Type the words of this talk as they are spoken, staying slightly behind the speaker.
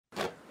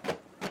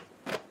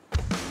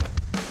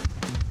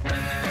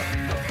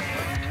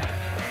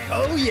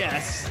Oh,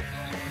 yes.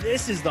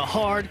 This is the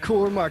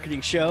Hardcore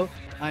Marketing Show.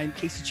 I'm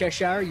Casey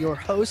Cheshire, your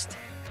host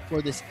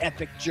for this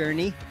epic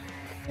journey.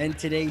 And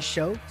today's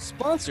show,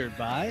 sponsored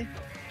by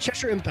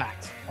Cheshire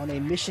Impact, on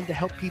a mission to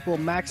help people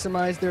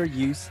maximize their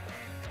use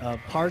of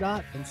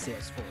Pardot and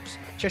Salesforce.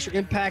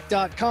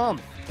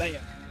 CheshireImpact.com.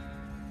 Bam.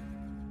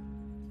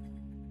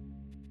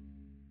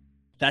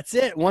 That's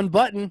it. One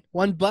button,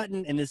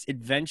 and this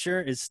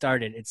adventure is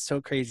started. It's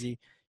so crazy.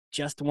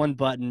 Just one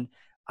button.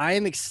 I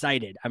am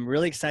excited. I'm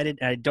really excited.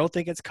 And I don't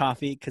think it's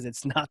coffee because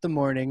it's not the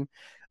morning.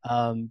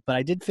 But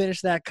I did finish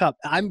that cup.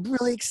 I'm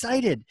really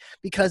excited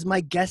because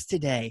my guest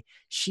today,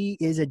 she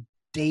is a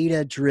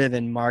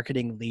data-driven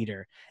marketing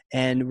leader.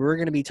 And we're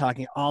going to be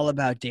talking all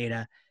about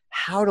data,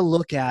 how to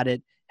look at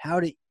it,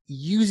 how to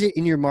use it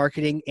in your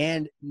marketing.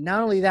 And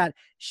not only that,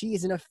 she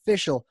is an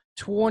official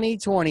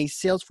 2020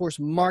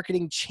 Salesforce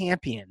marketing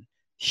champion.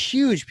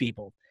 Huge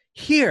people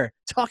here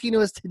talking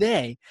to us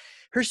today.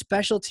 Her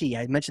specialty,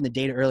 I mentioned the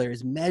data earlier,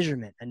 is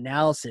measurement,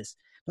 analysis,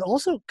 but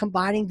also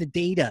combining the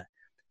data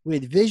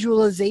with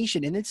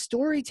visualization and then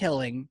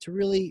storytelling to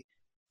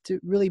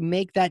really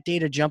make that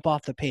data jump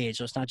off the page.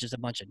 So it's not just a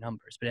bunch of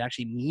numbers, but it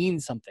actually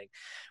means something.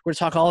 We're going to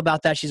talk all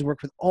about that. She's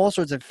worked with all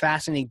sorts of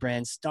fascinating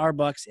brands,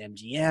 Starbucks,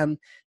 MGM,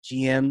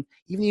 GM,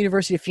 even the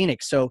University of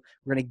Phoenix. So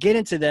we're going to get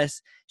into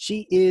this.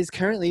 She is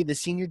currently the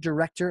Senior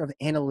Director of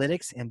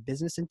Analytics and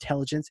Business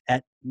Intelligence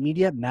at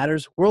Media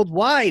Matters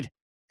Worldwide.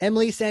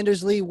 Emilie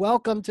Sanders-Lee,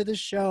 welcome to the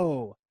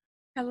show.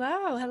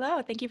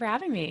 Hello. Thank you for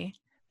having me.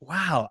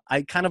 Wow.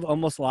 I kind of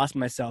almost lost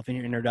myself in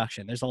your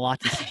introduction. There's a lot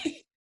to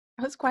say.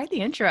 That was quite the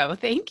intro.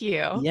 Thank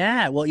you.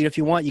 Yeah. Well, if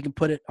you want, you can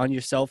put it on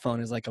your cell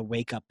phone as like a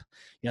wake up.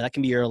 That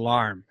can be your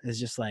alarm. It's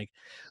just like,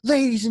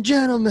 ladies and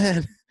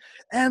gentlemen,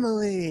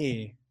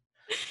 Emilie.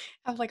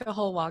 Have like a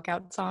whole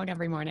walkout song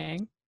every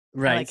morning.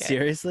 Right. Like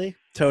seriously?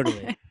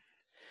 Totally.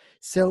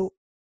 So,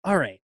 all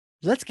right,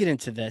 let's get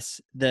into this.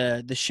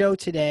 The show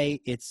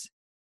today, it's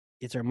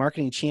our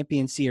Marketing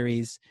Champion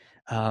series.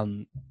 We're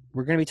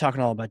going to be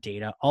talking all about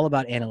data, all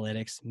about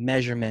analytics,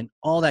 measurement,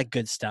 all that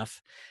good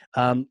stuff.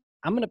 I'm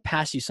going to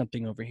pass you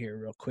something over here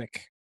real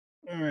quick.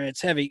 All right,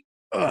 it's heavy.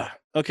 Ugh.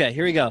 Okay,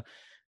 here we go.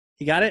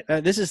 You got it?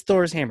 This is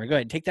Thor's hammer. Go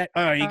ahead, take that.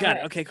 Oh, you got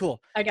it. Okay, cool.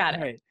 I got it.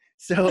 All right.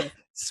 So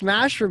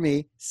smash for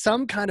me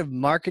some kind of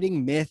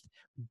marketing myth,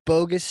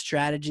 bogus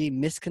strategy,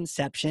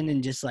 misconception,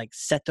 and just like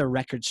set the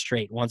record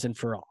straight once and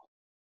for all.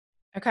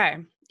 Okay.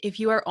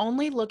 If you are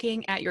only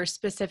looking at your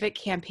specific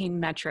campaign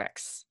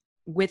metrics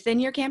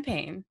within your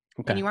campaign,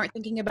 and you aren't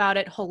thinking about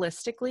it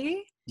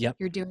holistically,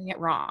 you're doing it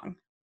wrong.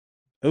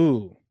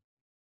 Ooh.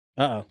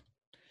 Uh-oh.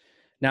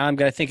 Now I'm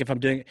going to think if I'm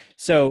doing it.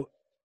 So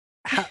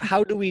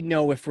how do we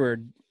know if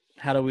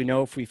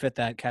we fit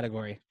that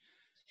category?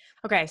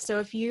 Okay. So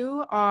if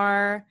you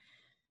are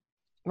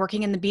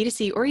working in the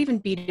B2C or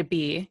even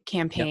B2B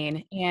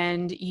campaign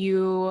and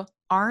you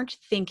aren't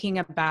thinking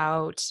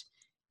about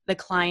the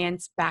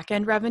client's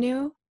back-end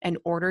revenue and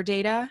order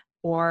data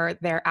or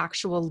their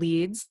actual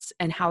leads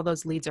and how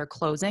those leads are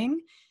closing,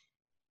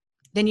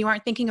 then you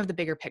aren't thinking of the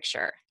bigger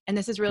picture. And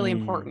this is really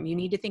important. You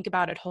need to think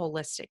about it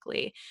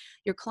holistically.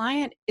 Your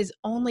client is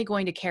only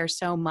going to care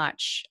so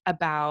much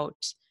about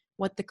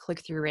what the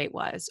click-through rate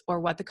was or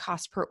what the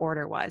cost per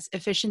order was.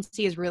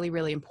 Efficiency is really,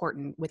 really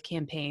important with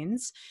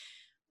campaigns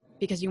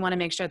because you want to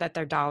make sure that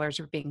their dollars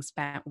are being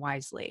spent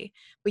wisely.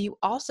 But you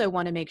also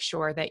want to make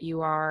sure that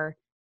you are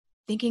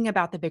thinking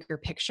about the bigger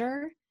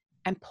picture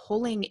and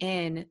pulling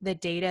in the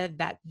data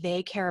that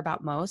they care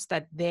about most,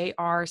 that they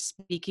are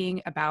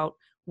speaking about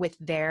with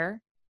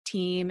their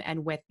team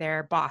and with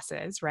their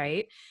bosses,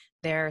 right?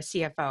 Their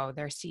CFO,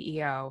 their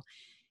CEO.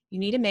 You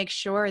need to make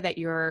sure that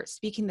you're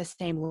speaking the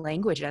same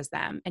language as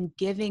them and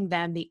giving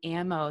them the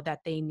ammo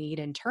that they need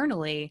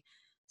internally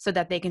so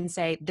that they can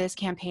say, this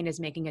campaign is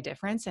making a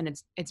difference and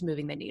it's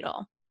moving the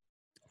needle.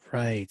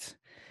 Right.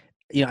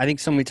 I think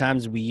so many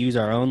times we use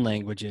our own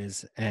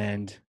languages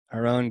and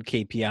our own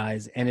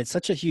KPIs, and it's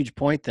such a huge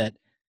point that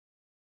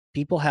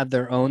people have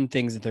their own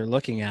things that they're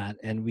looking at,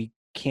 and we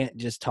can't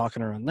just talk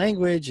in our own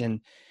language and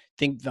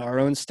think our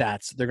own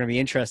stats. They're going to be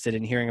interested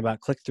in hearing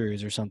about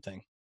click-throughs or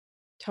something.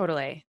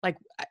 Totally. Like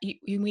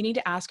we need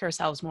to ask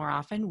ourselves more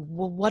often,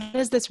 well, what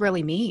does this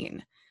really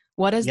mean?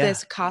 What is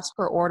this cost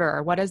per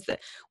order?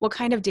 What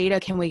kind of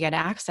data can we get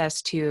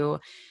access to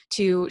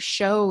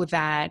show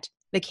that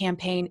the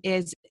campaign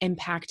is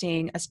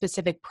impacting a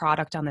specific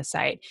product on the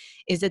site?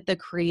 Is it the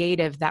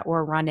creative that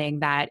we're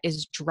running that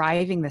is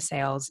driving the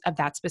sales of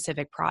that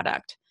specific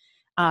product?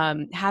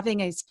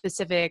 Having a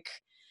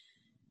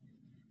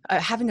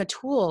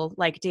tool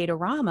like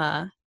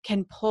Datarama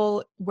can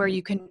where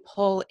you can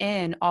pull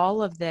in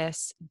all of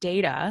this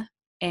data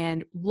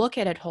and look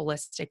at it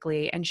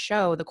holistically and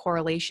show the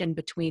correlation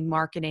between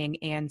marketing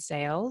and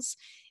sales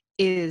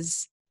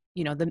is,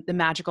 the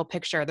magical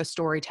picture, the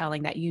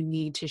storytelling that you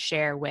need to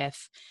share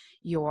with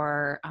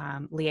your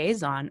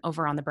liaison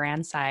over on the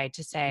brand side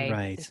to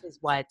say,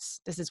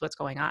 this is what's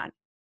going on.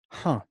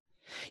 Huh.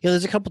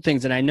 There's a couple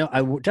things, and I know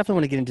definitely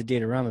want to get into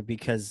Datarama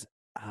because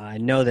I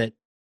know that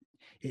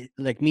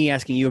like me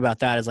asking you about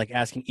that is like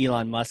asking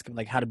Elon Musk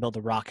like how to build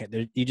a rocket.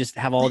 You just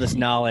have all this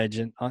knowledge,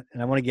 and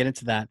I want to get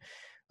into that.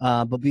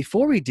 But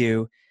before we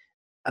do,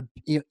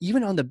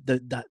 even on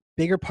the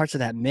bigger parts of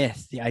that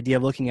myth, the idea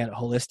of looking at it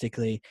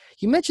holistically,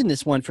 you mentioned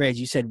this one phrase.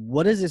 You said,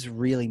 "What does this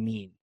really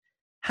mean?"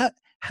 How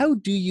how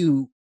do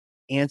you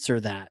answer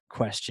that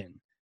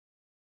question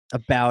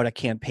about a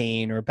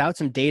campaign or about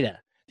some data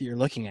that you're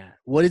looking at?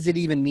 What does it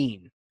even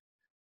mean?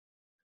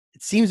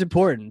 It seems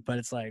important, but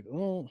it's like,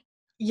 oh,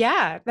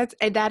 Yeah,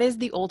 that is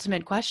the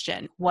ultimate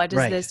question.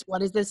 right, What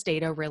does this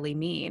data really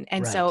mean?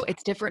 And so right,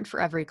 it's different for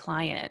every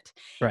client.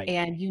 right.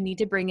 And you need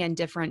to bring in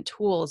different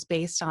tools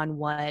based on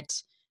what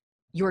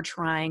you're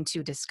trying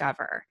to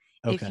discover.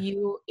 Okay.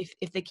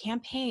 If the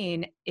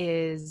campaign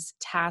is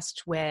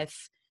tasked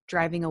with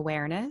driving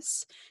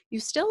awareness, we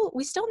still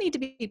need to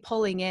be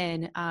pulling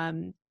in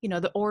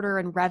the order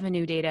and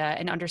revenue data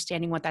and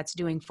understanding what that's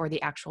doing for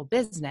the actual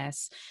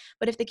business.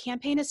 But if the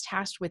campaign is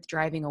tasked with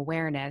driving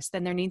awareness,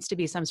 then there needs to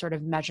be some sort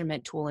of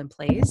measurement tool in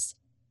place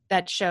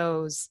that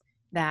shows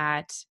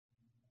that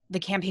the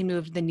campaign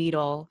moved the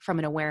needle from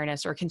an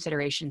awareness or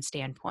consideration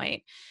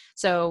standpoint.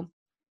 So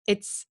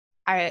it's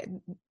I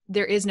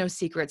there is no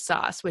secret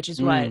sauce, which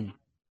is what Mm.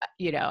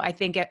 I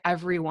think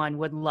everyone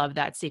would love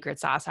that secret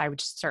sauce. I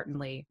would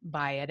certainly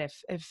buy it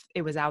if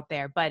it was out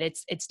there, but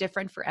it's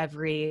different for Do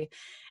you think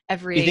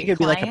every it'd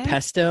be like a client.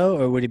 pesto,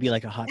 or would it be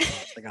like a hot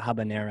sauce, like a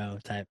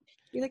habanero type?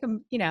 Be like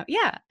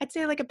yeah, I'd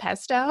say like a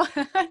pesto.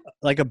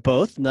 Like a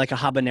both, like a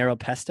habanero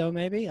pesto,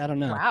 maybe? I don't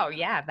know. Wow,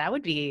 yeah, that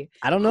would be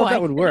I don't know if that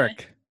quite would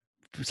work.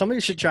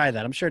 Somebody should try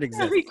that. I'm sure it that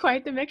would be exists.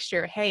 quite the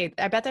mixture. Hey,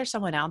 I bet there's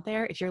someone out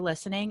there, if you're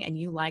listening and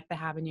you like the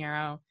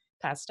habanero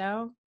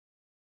pesto,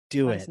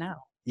 Do let us it. know.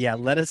 Yeah,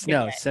 let us Do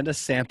know. it. Send us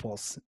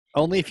samples.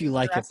 Only if you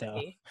Here's the like it,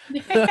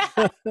 though.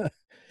 recipe.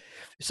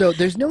 So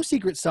there's no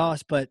secret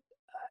sauce, but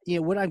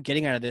what I'm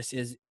getting out of this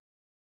is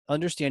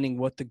understanding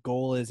what the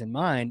goal is in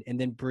mind, and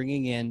then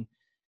bringing in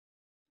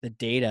the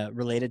data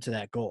related to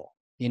that goal.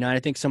 And I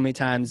think so many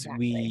times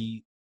Exactly.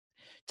 we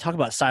talk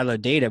about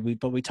siloed data,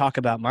 but we talk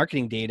about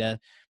marketing data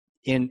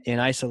in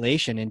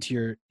isolation.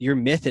 Into your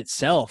myth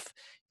itself,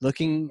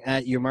 looking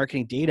at your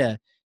marketing data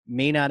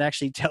may not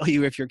actually tell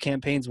you if your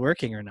campaign's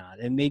working or not.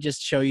 It may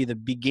just show you the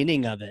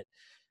beginning of it.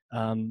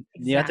 At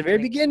the very Exactly.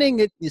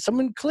 beginning,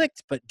 someone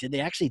clicked, but did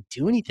they actually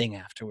do anything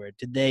afterward?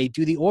 Did they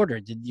do the order?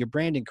 Did your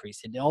brand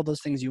increase? Did all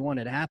those things you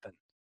wanted to happen?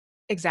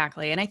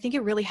 Exactly. And I think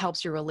it really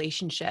helps your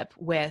relationship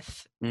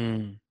with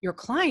Mm, your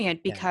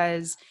client, yeah.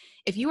 because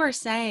if you are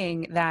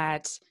saying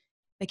that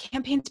the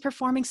campaign's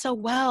performing so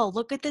well,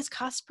 look at this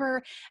cost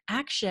per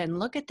action,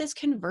 look at this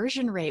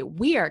conversion rate,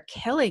 we are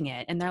killing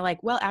it. And they're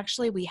like, well,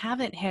 actually, we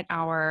haven't hit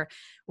our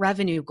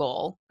revenue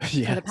goal for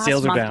Yeah. the past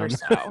Sales are month or down.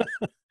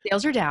 so.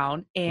 Sales are down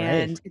Right.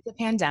 and it's a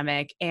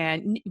pandemic,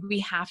 and we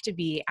have to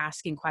be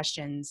asking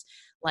questions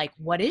like,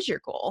 what is your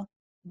goal?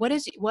 What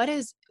is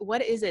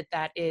it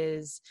that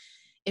is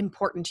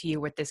important to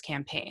you with this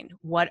campaign?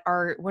 What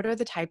are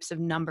the types of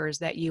numbers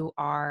that you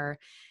are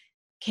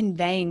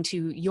conveying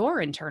to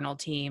your internal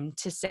team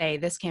to say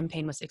this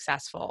campaign was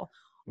successful?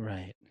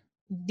 Right.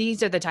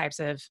 These are the types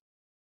of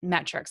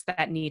metrics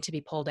that need to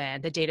be pulled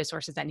in, the data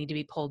sources that need to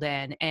be pulled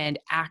in and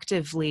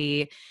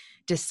actively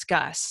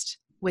discussed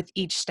with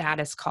each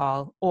status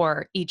call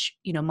or each,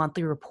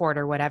 monthly report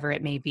or whatever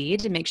it may be,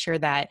 to make sure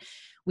that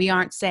we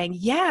aren't saying,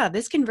 yeah,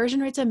 this conversion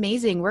rate's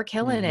amazing, we're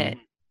killing Hmm. it,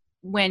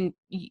 when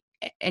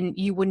and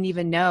you wouldn't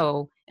even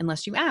know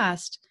unless you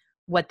asked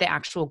what the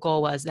actual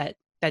goal was that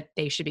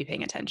they should be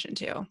paying attention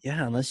to.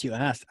 Yeah, unless you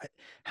asked.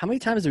 How many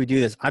times do we do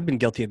this? I've been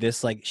guilty of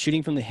this, like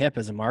shooting from the hip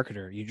as a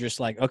marketer. You're just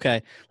like,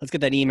 okay, let's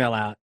get that email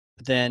out.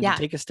 But then to Yeah.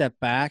 take a step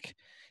back,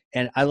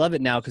 and I love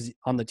it now because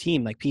on the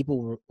team, like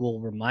people will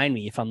remind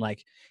me if I'm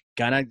like,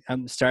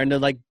 I'm starting to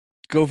like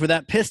go for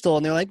that pistol,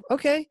 and they're like,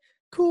 okay,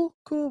 cool,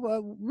 cool.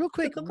 Real Cool,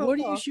 quick, cool, cool, what are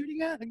you cool.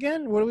 shooting at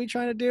again? What are we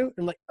trying to do?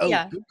 I'm like, oh,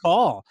 Yeah. good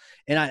call.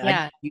 And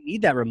Yeah. you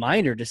need that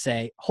reminder to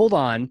say, hold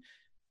on,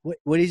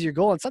 what is your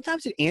goal? And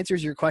sometimes it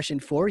answers your question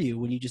for you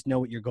when you just know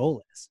what your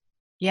goal is.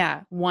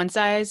 Yeah. One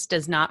size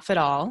does not fit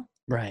all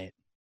Right.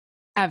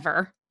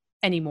 ever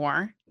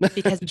anymore,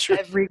 because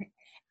True.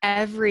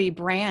 every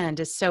brand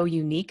is so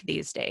unique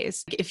these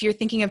days. If you're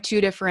thinking of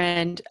two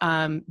different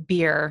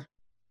beer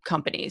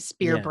companies,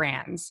 beer Yeah.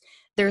 brands,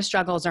 their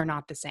struggles are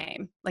not the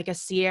same. Like a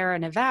Sierra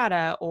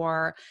Nevada,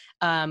 or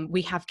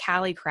we have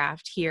Cali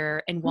Craft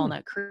here in Hmm.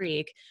 Walnut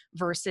Creek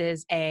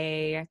versus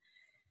a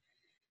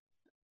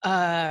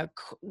uh,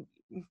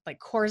 like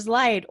Coors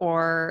Light,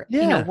 or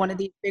Yeah. one of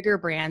these bigger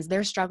brands.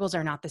 Their struggles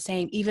are not the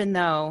same, even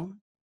though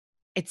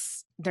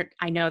it's there.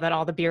 I know that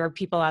all the beer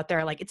people out there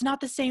are like, it's not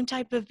the same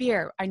type of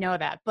beer. I know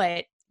that,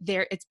 but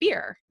it's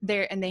beer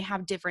there, and they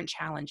have different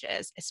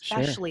challenges, Sure.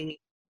 especially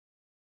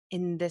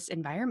in this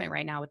environment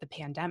right now with the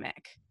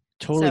pandemic.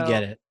 Totally So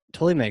get it.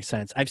 Totally makes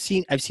sense. I've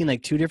seen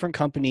like two different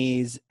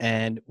companies,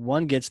 and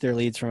one gets their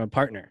leads from a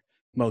partner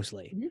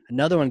mostly. mhm,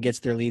 Another one gets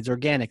their leads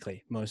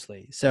organically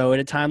mostly. So at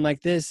a time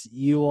like this,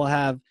 you will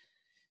have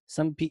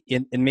and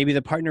maybe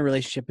the partner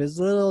relationship is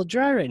a little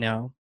dry right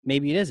now.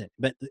 Maybe it isn't.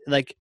 But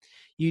like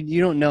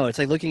you don't know. It's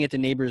like looking at the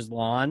neighbor's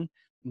lawn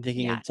and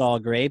thinking it's Yes, all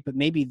great, but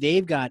maybe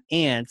they've got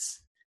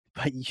ants,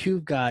 but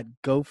you've got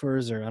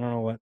gophers or I don't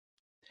know what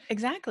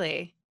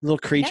exactly. little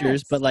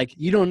creatures, but Yes. like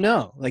you don't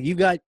know. Like you've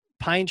got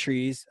pine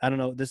trees. I don't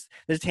know this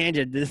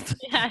tangent. This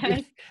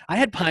Yes. I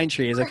had pine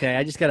trees. Okay,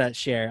 I just gotta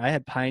share. I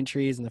had pine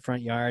trees in the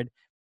front yard,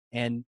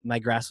 and my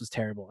grass was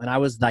terrible. And I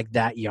was like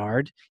that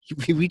yard.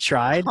 We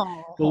tried,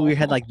 but we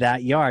had Oh. like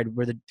that yard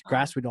where the Oh.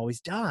 grass would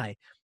always die.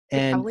 It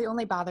And probably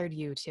only bothered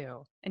you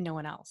too, and no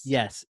one else.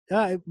 yes,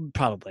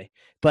 probably.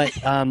 But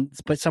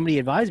somebody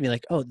advised me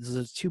like, oh,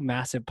 there's two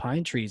massive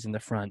pine trees in the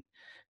front.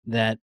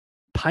 That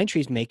pine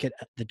trees make it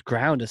the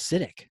ground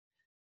acidic.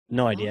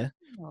 No idea.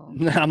 Oh.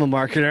 I'm a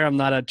marketer. I'm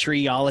not a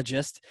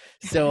treeologist.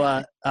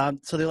 So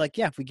they're like,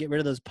 yeah, if we get rid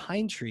of those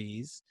pine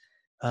trees,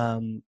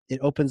 it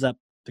opens up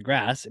the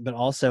grass, but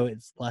also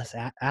it's less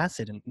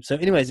acid. And so,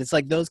 anyways, it's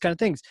like those kind of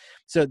things.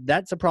 So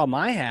that's a problem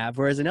I have.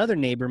 Whereas another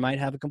neighbor might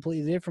have a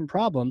completely different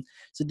problem.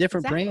 So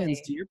different brands,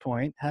 Exactly. to your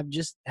point,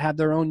 have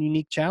their own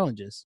unique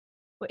challenges.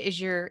 What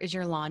is your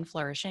lawn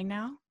flourishing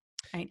now?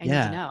 I need to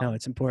Yeah, no, know.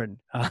 it's important.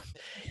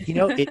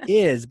 It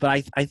is,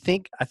 but I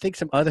think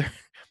some other,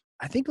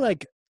 I think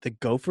like the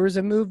Gophers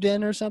have moved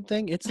in or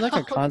something. It's like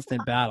a Oh,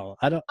 constant battle.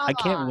 I come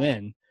can't on.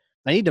 win.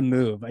 I need to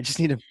move. I just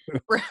need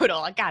to Brutal.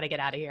 I gotta get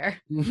out of here.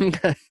 move.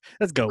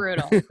 Let's go.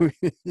 Brutal.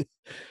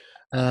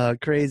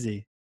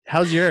 Crazy.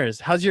 How's yours?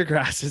 How's your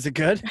grass? Is it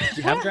good? Do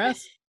you have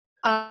grass?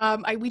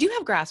 We do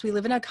have grass. We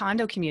live in a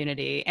condo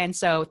community, and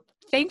so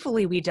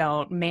thankfully we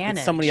don't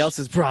It's somebody manage.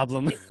 else's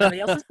problem. It's somebody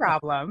else's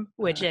problem,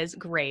 which is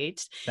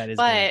great. That is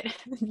great.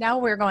 But now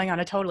we're going on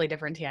a totally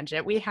different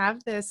tangent. We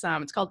have this,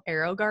 it's called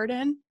Arrow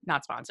Garden,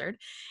 not sponsored.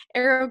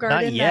 Arrow Not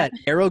Garden that yet.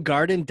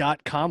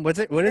 Arrowgarden.com. What's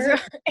it? What is Arrow,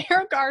 it?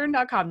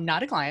 arrowgarden.com,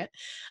 not a client.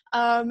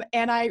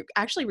 And I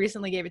actually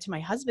recently gave it to my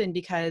husband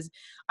because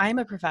I'm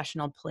a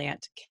professional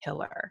plant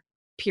killer,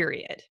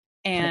 period.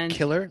 Plant And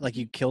killer? Like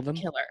you kill them?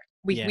 killer.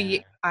 Yeah.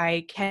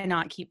 I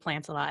cannot keep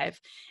plants alive.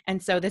 And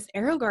so this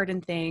Arrow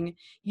Garden thing,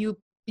 you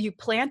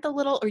plant the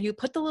little, or you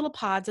put the little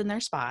pods in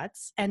their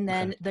spots, and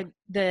Okay. then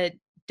the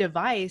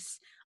device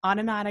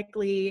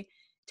automatically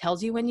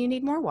tells you when you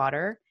need more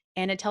water,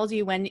 and it tells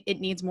you when it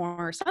needs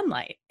more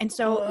sunlight. And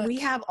so we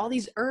What? have all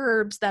these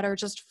herbs that are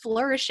just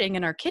flourishing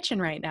in our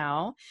kitchen right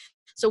now.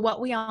 So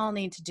what we all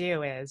need to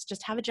do is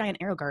just have a giant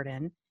Arrow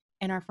Garden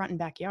in our front and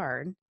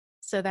backyard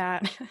so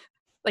that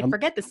like I'm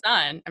forget the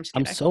sun. I'm just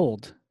I'm kidding.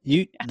 sold.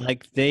 You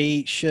like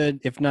they should,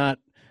 if not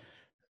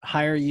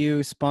hire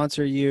you,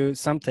 sponsor you,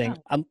 something.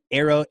 Oh, I'm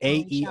Arrow I'll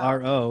reach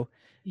out. AERO.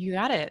 You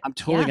got it. I'm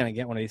totally Yeah. gonna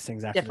get one of these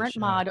things after the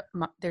show.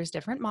 There's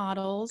different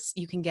models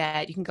you can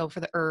get. You can go for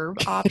the herb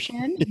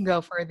option. You can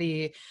go for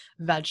the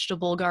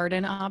vegetable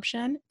garden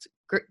option. It's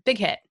big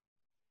hit.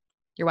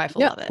 Your wife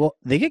will Yeah. love it. Well,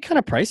 they get kind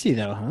of pricey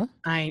though, huh?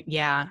 I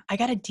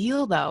got a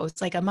deal though.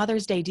 It's like a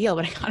Mother's Day deal,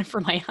 but I got it for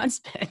my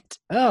husband.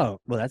 Oh,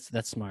 well,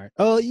 that's smart.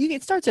 Oh,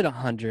 it starts at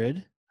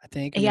 100, I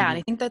think, or Yeah, and maybe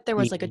I think that there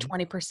was like a 80.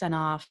 20%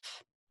 off Oh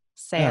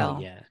sale.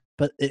 yeah,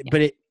 but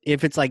Yeah.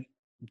 if it's like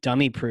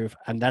dummy proof,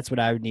 and that's what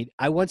I would need.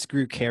 I once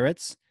grew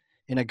carrots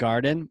in a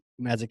garden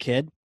as a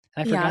kid.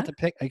 I Yeah.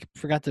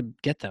 forgot to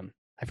get them.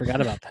 I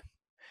forgot about them.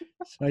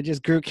 So I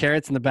just grew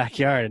carrots in the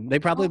backyard, and they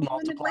probably Oh, in the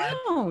multiplied.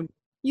 ground.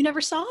 You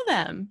never saw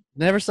them.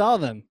 Never saw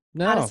them.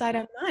 Out of No. sight,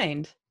 out of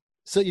mind.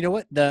 So you know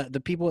what?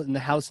 The people in the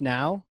house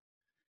now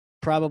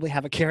probably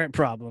have a carrot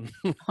problem.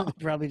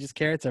 Probably just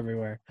carrots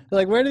everywhere. They're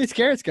like, where do these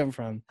carrots come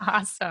from?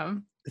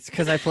 Awesome. It's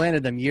because I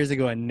planted them years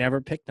ago and never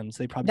picked them.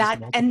 So they probably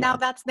just And now multiplied.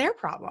 that's their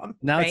problem,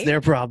 Now it's right?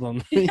 their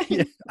problem.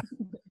 Yeah.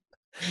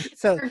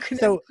 So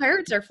Their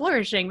carrots are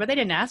flourishing, but they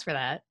didn't ask for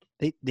that.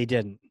 they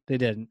didn't. They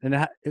didn't.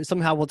 And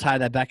somehow we'll tie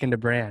that back into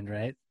brand,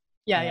 right?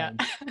 Yeah.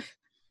 Um,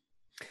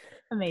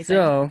 Amazing.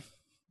 so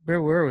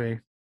where were we?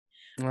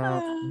 This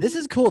Um,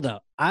 is cool though.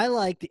 I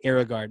like the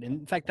Arrow Guard.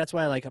 In fact, that's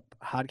why I like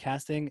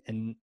podcasting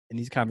and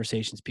these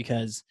conversations,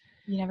 because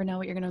you never know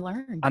what you're going to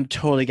learn. I'm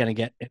totally gonna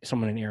get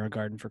someone an Arrow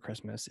Garden for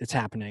Christmas. It's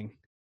happening.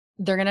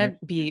 They're going to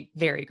be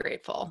very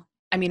grateful.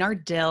 I mean, our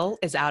dill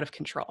is out of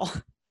control.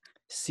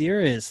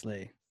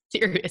 Seriously,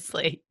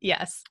 Seriously.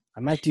 Yes. I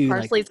might do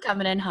Parsley's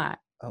coming in hot.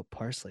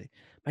 parsley.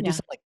 Might do Yeah.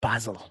 something like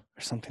basil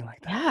or something like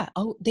that. Yeah.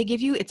 Oh, they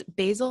give you, it's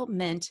basil,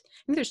 mint. I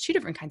think there's two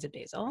different kinds of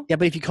basil. Yeah,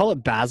 but if you call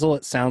it basil,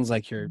 it sounds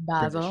like you're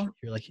British. Basil.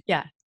 You're like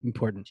Yeah.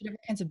 important. Two different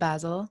kinds of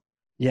basil.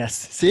 Yes.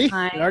 See,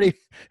 Thyme. it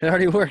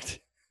already worked.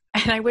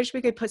 And I wish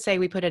we could say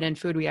we put it in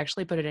food. We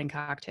actually put it in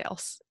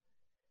cocktails.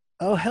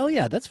 Oh hell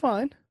yeah, that's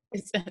fine.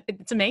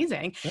 It's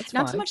amazing. That's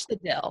Not fine. so much the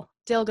dill.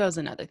 Dill goes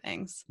in other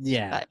things.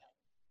 Yeah. But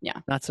yeah.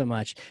 Not so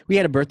much. We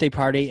had a birthday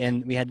party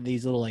and we had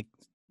these little like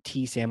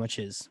tea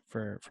sandwiches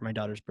for my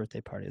daughter's birthday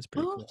party. It's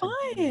pretty Oh, cool.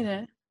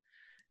 fine.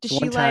 Does So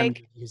she one time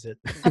like we use it.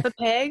 Peppa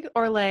Pig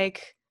or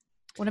like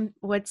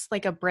what's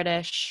like a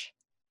British?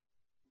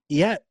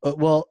 Yeah.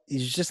 Well,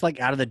 it's just like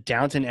out of the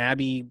Downton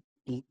Abbey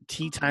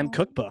tea time Oh,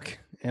 cookbook.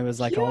 It was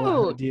like all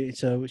how to cute. do.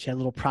 So she had a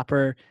little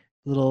proper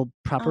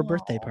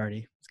birthday Oh,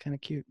 party. It's kind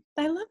of cute.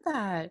 I love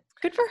that.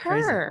 Good for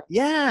Crazy. her.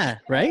 Yeah.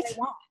 Kinda Right. what I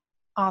want.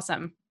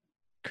 Awesome.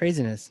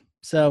 Craziness.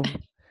 So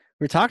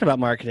We're talking about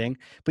marketing,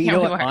 but you Yeah,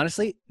 know we what? were.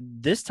 Honestly,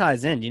 this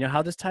ties in. You know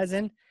how this ties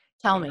in?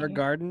 Tell Our me.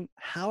 garden.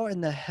 How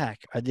in the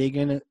heck are they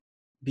going to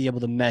be able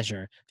to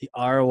measure the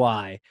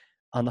ROI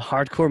on the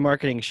hardcore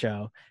marketing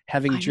show,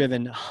 having I know.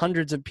 driven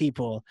hundreds of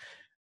people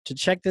to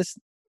check this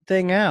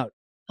thing out?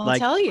 I'll Like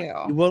tell you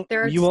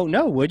you. you won't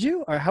know, would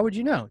you? Or how would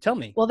you know? Tell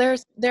me. Well, there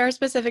are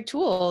specific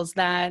tools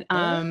that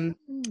Oh.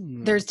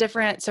 there's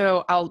different.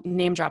 So I'll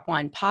name drop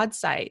one. Pod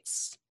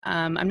sites.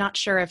 I'm not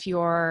sure if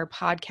your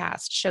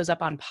podcast shows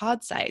up on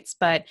pod sites,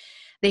 but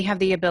they have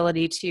the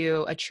ability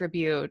to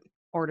attribute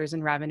orders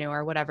and revenue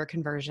or whatever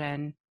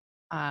conversion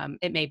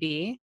it may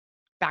be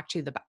back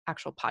to the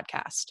actual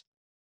podcast.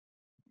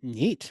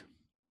 Neat.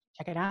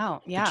 Check it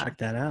out. To Yeah, check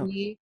that out.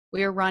 we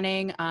are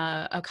running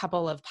a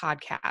couple of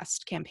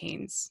podcast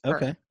campaigns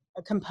Okay. or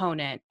a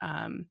component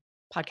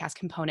podcast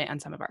component on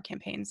some of our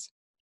campaigns.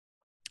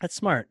 That's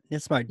smart.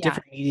 That's smart. Yeah.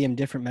 Different medium,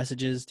 different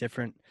messages,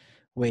 different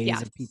ways of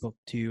Yes. people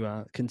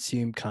to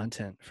consume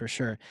content for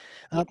sure.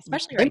 Yeah, Uh,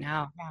 especially let, right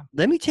now. Yeah.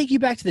 let me take you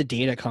back to the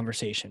data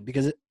conversation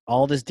because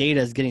all this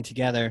data is getting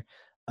together.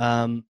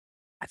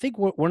 I think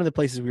one of the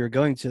places we were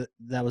going to,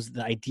 that was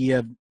the idea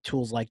of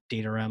tools like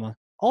Datorama.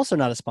 Also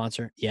not a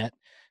sponsor yet,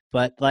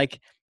 but like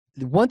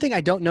the one thing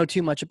I don't know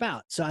too much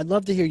about. So I'd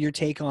love to hear your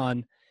take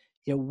on,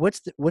 what's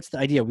the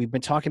idea? We've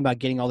been talking about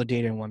getting all the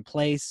data in one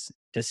place.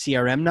 Does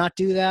CRM not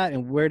do that?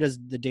 And where does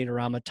the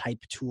Datorama type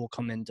tool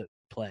come into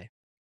play?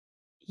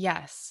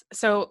 Yes.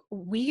 So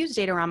we use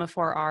Datorama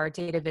for our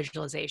data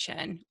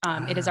visualization.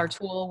 It is our Ah,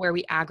 tool where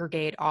we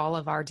aggregate all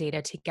of our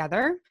data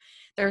together.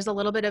 There's a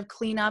little bit of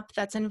cleanup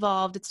that's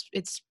involved.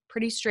 It's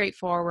pretty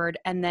straightforward.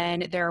 And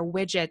then there are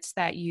widgets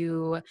that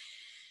you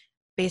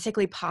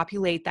basically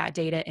populate that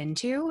data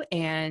into,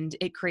 and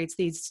it creates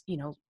these,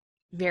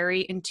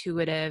 very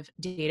intuitive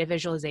data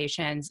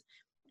visualizations.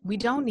 We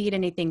don't need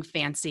anything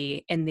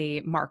fancy in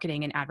the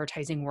marketing and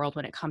advertising world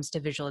when it comes to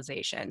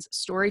visualizations.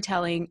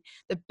 Storytelling,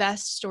 the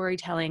best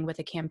storytelling with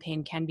a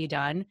campaign can be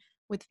done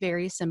with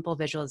very simple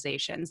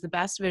visualizations. The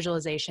best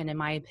visualization, in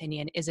my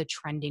opinion, is a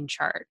trending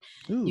chart.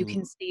 You ooh,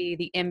 can see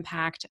the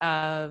impact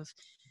of,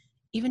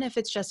 even if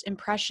it's just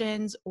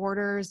impressions,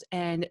 orders,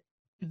 and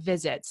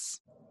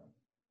visits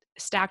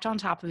stacked on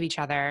top of each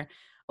other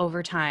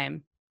over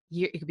time.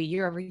 It could be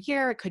year over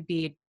year, it could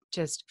be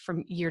just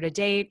from year to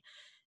date.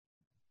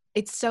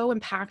 It's so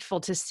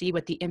impactful to see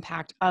what the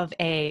impact of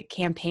a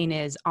campaign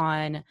is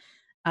on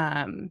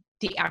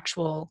the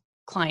actual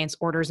client's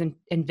orders and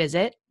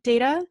visit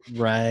data.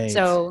 right.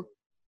 So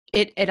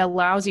it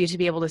allows you to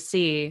be able to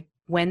see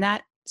when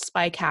that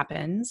spike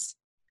happens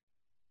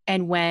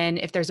and when,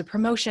 if there's a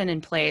promotion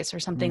in place or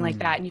something like Mm,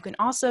 that. And you can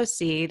also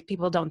see,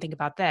 people don't think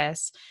about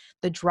this,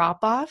 the drop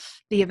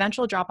off, the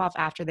eventual drop off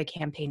after the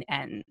campaign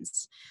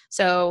ends.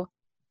 So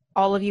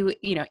all of you,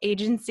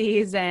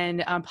 agencies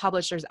and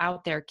publishers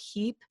out there,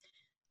 keep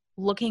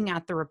looking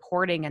at the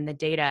reporting and the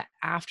data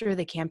after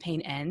the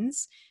campaign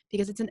ends,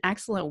 because it's an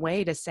excellent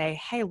way to say,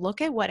 hey,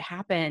 look at what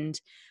happened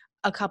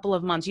a couple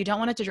of months. You don't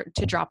want it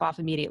to drop off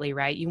immediately,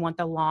 right? You want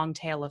the long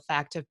tail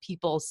effect of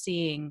people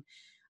seeing,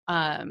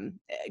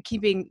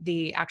 keeping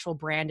the actual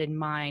brand in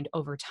mind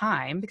over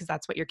time, because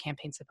that's what your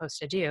campaign's supposed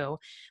to do.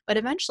 But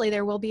eventually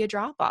there will be a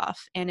drop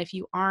off. And if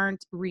you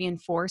aren't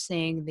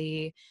reinforcing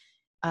the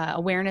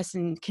awareness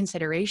and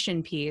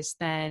consideration piece,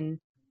 then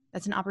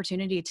that's an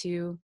opportunity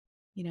to,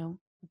 you know,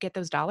 get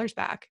those dollars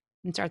back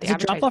and start the does it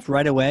drop advertising. off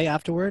right away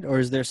afterward, or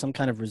is there some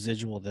kind of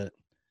residual that?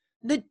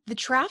 The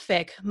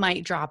traffic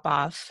might drop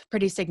off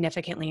pretty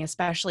significantly,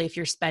 especially if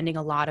you're spending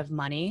a lot of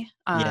money,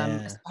 Yeah,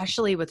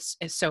 especially with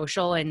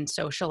social, and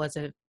social as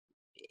a,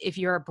 if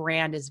your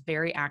brand is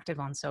very active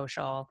on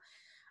social.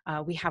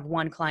 We have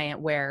one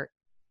client where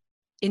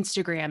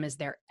Instagram is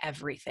their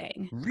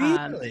everything.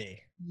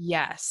 really.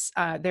 Yes,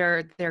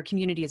 their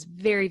community is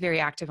very, very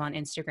active on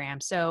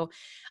Instagram. So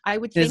I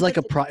would It's think like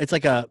that it's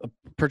like a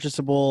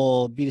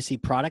purchasable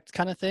B2C product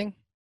kind of thing.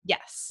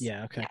 yes,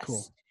 Yeah. Okay. Cool.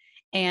 yes.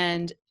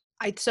 And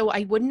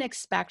I wouldn't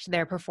expect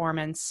their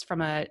performance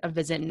from a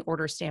visit and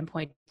order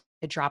standpoint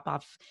to drop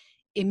off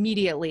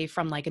immediately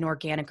from like an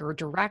organic or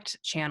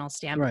direct channel Right.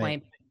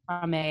 standpoint.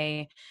 From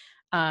a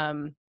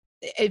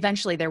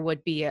eventually there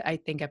would be, I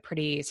think, a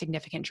pretty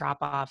significant drop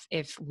off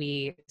if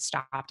we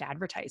stopped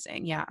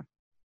advertising. Yeah.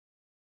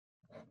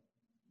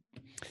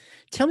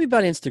 Tell me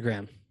about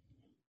Instagram.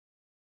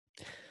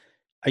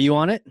 Are you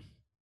on it?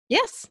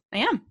 Yes, I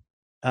am.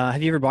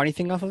 Have you ever bought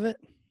anything off of it?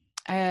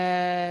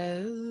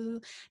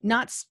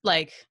 Not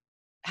like,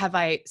 have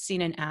I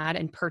seen an ad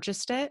and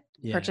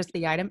Yeah. purchased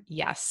the item?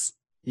 Yes,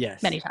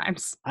 Yes. many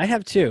times. I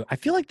have too. I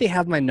feel like they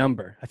have my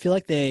number. I feel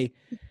like they,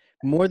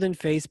 more than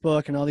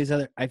Facebook and all these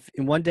other.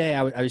 And one day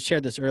I was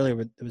shared this earlier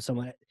with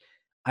someone.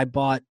 I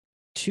bought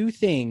two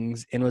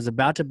things and was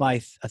about to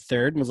buy a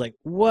third and was like,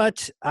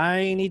 "What?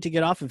 I need to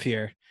get off of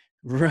here.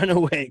 Run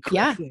away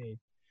Yeah, quickly."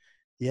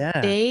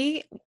 Yeah.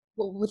 they,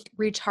 with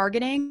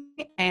retargeting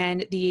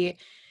and the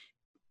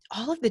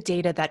all of the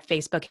data that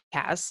Facebook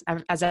has,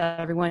 as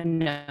everyone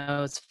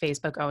knows,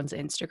 Facebook owns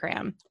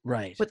Instagram.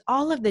 Right. With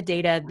all of the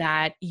data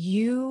that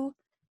you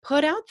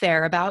put out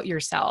there about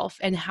yourself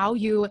and how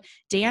you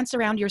dance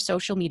around your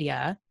social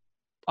media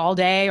all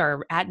day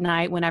or at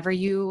night, whenever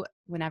you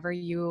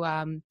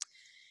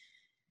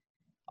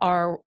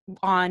are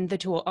on the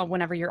tool, or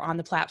whenever you're on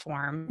the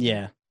platform,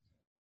 Yeah.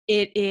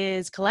 it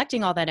is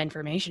collecting all that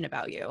information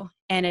about you.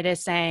 And it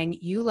is saying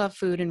you love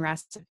food and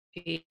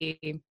recipe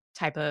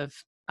type of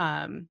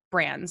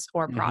brands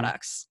or Hmm.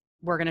 products.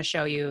 We're going to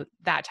show you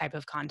that type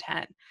of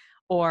content.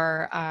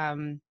 Or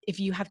if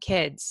you have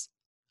kids,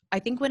 I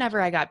think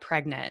whenever I got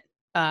pregnant,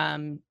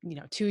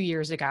 2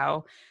 years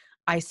ago,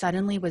 I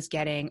suddenly was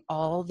getting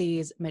all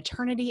these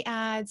maternity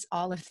ads,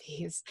 all of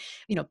these,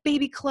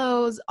 baby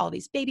clothes, all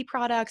these baby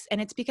products. And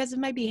it's because of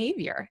my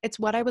behavior. It's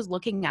what I was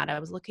looking at. I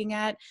was looking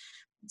at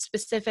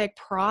specific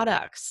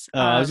products, Oh,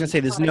 I was gonna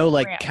say there's product no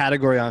like brand,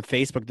 category on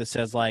Facebook that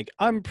says like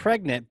I'm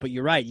pregnant, but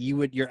you're right.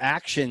 Your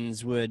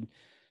actions would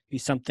be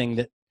something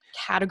that,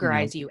 you know,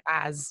 categorize you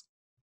as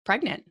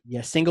pregnant.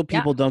 yeah, single Yeah.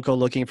 people don't go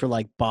looking for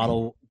like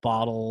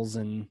bottles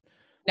and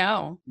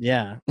No.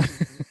 yeah.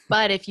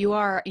 But if you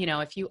are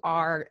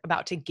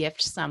about to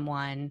gift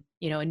someone,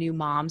 a new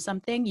mom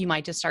something, you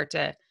might start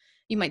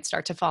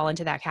to fall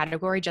into that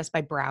category just by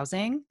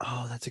browsing.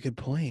 Oh, that's a good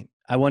point.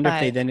 I wonder if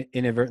they But then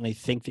inadvertently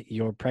think that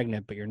you're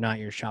pregnant, but you're not.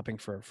 You're shopping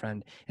for a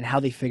friend, and how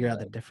they figure out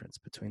the Totally. difference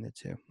between the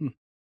two. Hmm.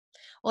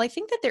 Well, I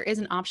think that there is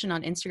an option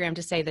on Instagram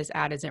to say this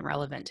ad isn't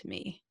relevant to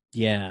me.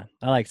 Yeah,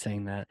 I like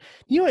saying that.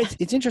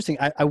 It's interesting.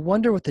 I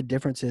wonder what the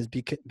difference is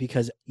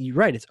because you're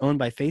right. It's owned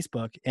by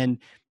Facebook, and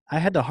I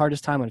had the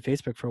hardest time on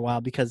Facebook for a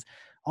while because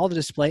all the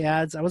display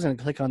ads, I wasn't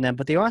gonna click on them,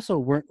 but they also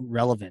weren't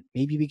relevant.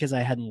 Maybe because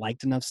I hadn't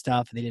liked enough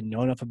stuff, they didn't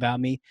know enough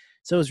about me,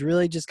 so it was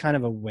really just kind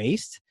of a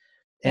waste.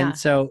 And Yeah.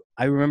 so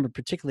I remember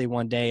particularly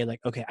one day,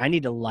 like, okay, I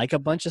need to like a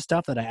bunch of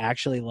stuff that I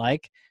actually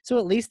like, so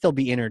at least they'll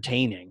be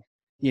entertaining,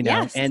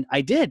 Yes. And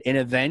I did, and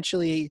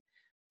eventually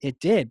it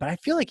did. But I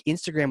feel like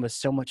Instagram was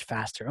so much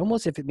faster,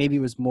 almost if it maybe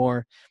was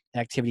more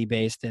activity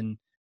based than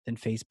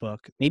Facebook.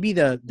 Maybe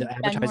Do the you spend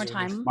more advertisers were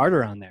time?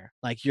 smarter on there,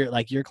 like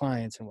your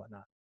clients and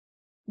whatnot.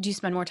 Do you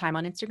spend more time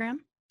on Instagram?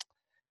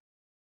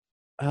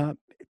 Uh,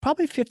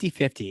 Probably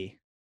 50-50.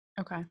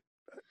 Okay. I think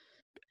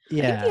the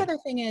Yeah, other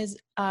thing is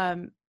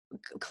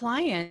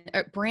client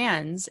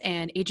brands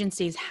and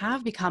agencies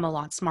have become a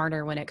lot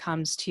smarter when it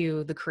comes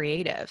to the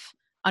creative,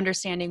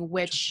 understanding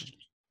which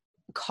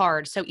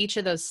card. So each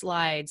of those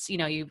slides,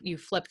 you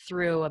flip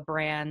through a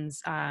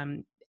brand's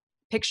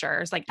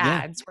pictures, like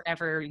yeah, ads,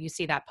 whenever you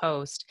see that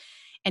post.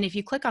 And if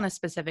you click on a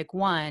specific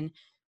one,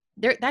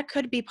 there that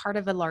could be part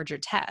of a larger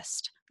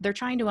test. They're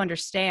trying to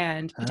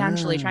understand,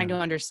 potentially trying to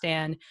ah,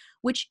 understand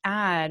which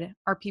ad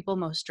are people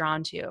most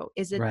drawn to.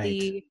 Is it right.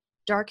 the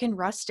dark and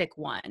rustic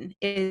one?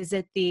 Is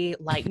it the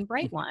light and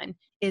bright one?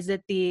 Is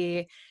it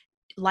the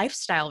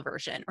lifestyle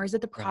version or is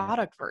it the Right,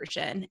 product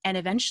version? And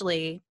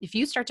eventually, if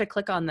you start to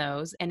click on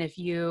those and if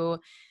you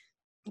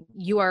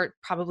are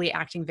probably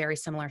acting very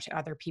similar to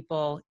other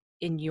people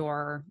in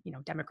your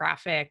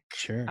demographic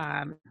sure.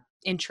 um,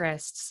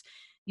 interests,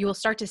 you will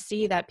start to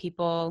see that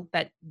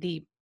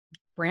the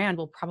brand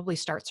will probably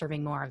start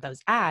serving more of those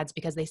ads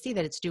because they see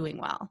that it's doing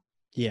well.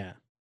 Yeah,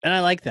 and I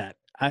like that.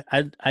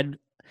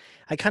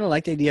 I kind of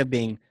like the idea of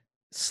being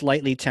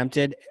slightly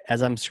tempted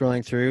as I'm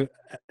scrolling through,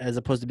 as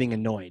opposed to being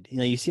annoyed.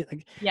 You see,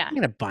 like, Yeah. I'm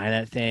gonna buy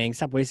that thing.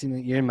 Stop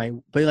wasting you're in my.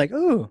 But you're like,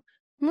 oh,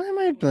 I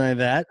might buy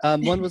that.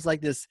 One was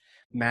like this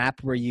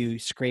map where you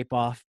scrape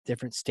off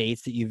different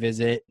states that you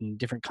visit and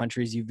different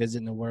countries you visit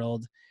in the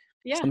world.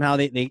 Yeah. Somehow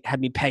they had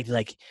me pegged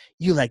like,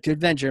 you like to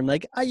adventure. I'm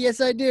like, oh,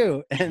 yes, I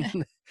do.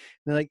 And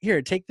they're like,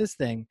 here, take this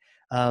thing.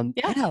 Yeah.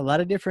 Yeah, a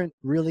lot of different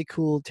really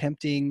cool,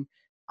 tempting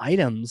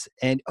items.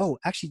 And oh,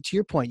 actually, to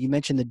your point, you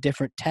mentioned the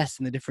different tests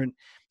and the different.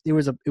 It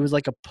was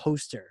like a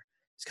poster.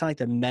 It's kind of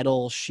like the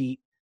metal sheet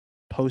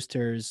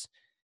posters,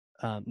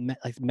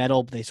 like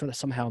metal. They sort of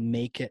somehow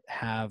make it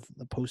have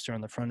the poster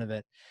on the front of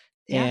it.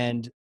 Yeah.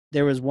 And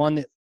there was one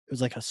that it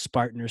was like a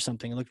Spartan or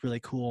something. It looked really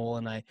cool.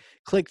 And I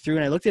clicked through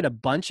and I looked at a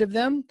bunch of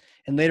them.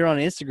 And later on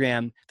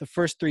Instagram, the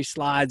first 3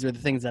 slides were the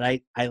things that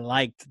I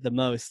liked the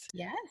most.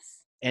 Yes.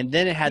 And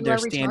then it had You their are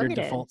standard retargeted.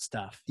 default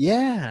stuff.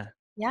 Yeah.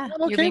 Yeah, I'm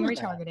you're okay being with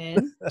that.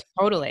 retargeted.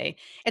 Totally.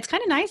 It's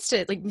kind of nice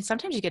to like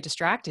sometimes you get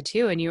distracted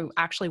too and you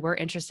actually were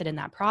interested in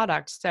that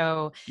product.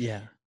 So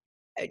Yeah.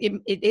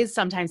 it is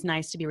sometimes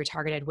nice to be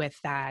retargeted with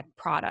that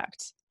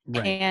product.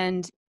 Right.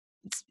 And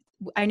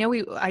I know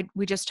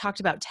we just talked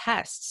about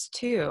tests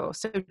too.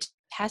 So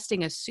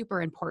testing is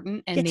super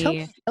important Yeah. in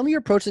the Tell me your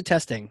approach to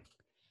testing.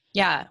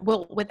 yeah,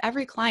 well, with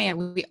every client,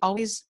 we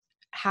always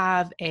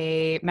have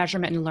a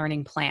measurement and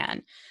learning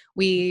plan.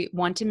 We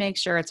want to make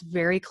sure it's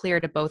very clear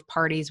to both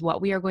parties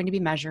what we are going to be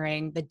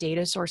measuring, the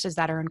data sources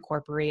that are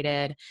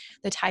incorporated,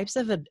 the types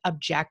of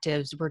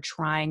objectives we're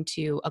trying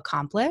to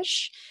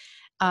accomplish.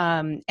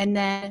 And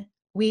then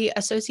we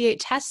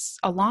associate tests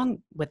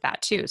along with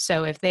that too.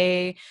 So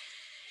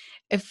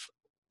if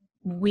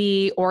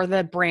we or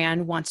the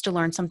brand wants to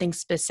learn something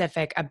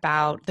specific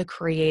about the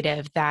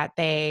creative that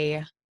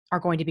they are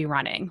going to be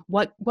running.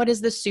 What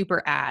is the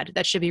super ad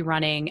that should be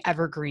running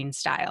evergreen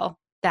style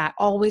that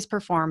always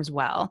performs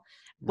well?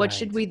 What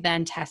should Right. we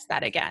then test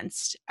that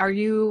against? Are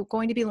you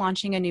going to be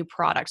launching a new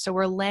product? So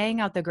we're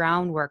laying out the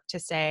groundwork to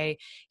say,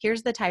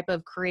 here's the type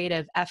of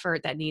creative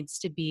effort that needs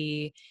to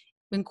be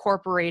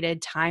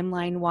incorporated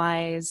timeline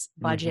wise,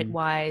 budget Mm-hmm.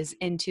 wise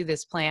into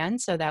this plan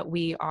so that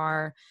we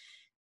are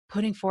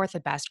putting forth the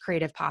best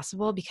creative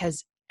possible.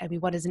 Because I mean,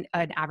 what is an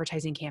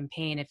advertising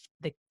campaign if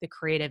the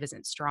creative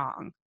isn't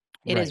strong?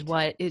 It is Right.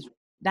 what is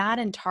that,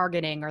 and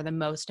targeting are the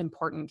most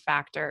important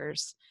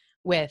factors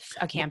with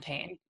a Wh-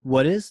 campaign.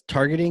 What is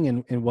targeting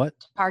and what?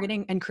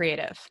 Targeting and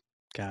creative.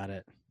 Got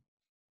it.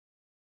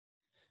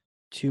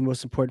 Two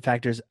most important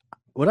factors.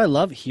 What I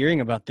love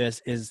hearing about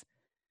this is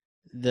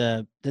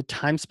the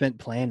time spent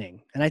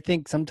planning. And I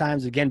think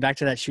sometimes, again, back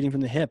to that shooting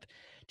from the hip,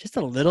 just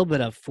a little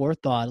bit of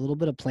forethought, a little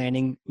bit of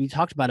planning. We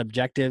talked about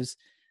objectives,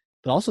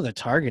 but also the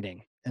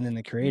targeting and then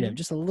the creative, Mhm.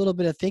 just a little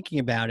bit of thinking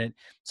about it.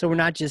 So we're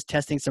not just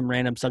testing some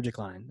random subject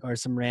line or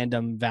some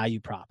random value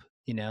prop,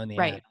 in the ad.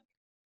 Right.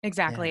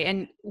 Exactly. Yeah.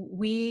 And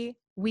we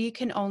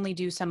can only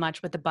do so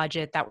much with the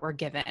budget that we're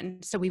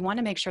given. So we want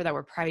to make sure that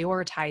we're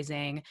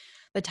prioritizing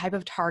the type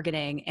of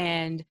targeting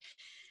and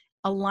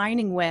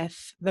aligning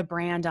with the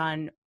brand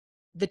on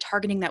the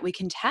targeting that we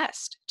can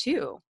test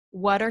too.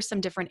 What are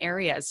some different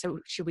areas? So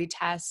should we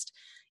test,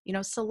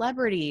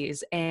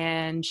 celebrities,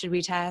 and should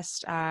we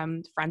test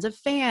friends of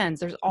fans?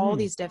 There's all Hmm.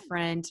 these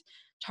different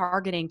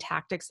targeting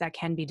tactics that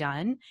can be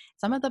done.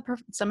 Some of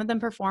them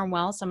perform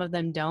well, some of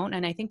them don't.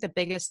 And I think the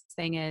biggest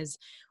thing is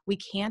we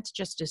can't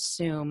just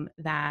assume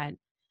that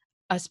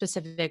a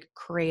specific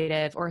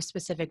creative or a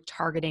specific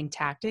targeting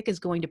tactic is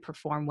going to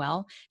perform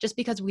well just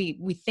because we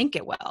think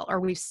it will or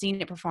we've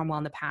seen it perform well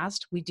in the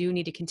past. We do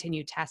need to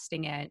continue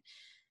testing it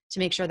to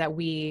make sure that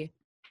we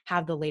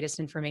have the latest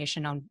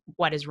information on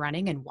what is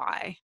running and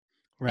why.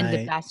 And the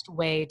Right. best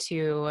way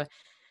to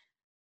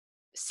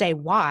say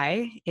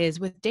why is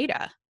with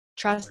data.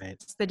 Trust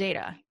Right. the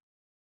data.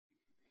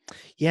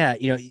 Yeah.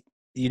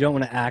 You don't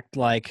want to act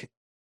like,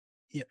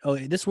 oh,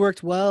 this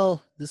worked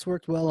well. This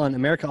worked well on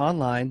America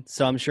Online,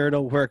 so I'm sure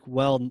it'll work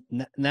well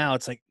now.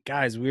 It's like,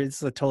 guys,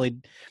 this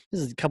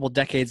is a couple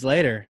decades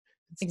later.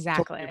 It's a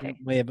totally different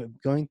Exactly. way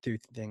of going through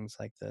things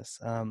like this.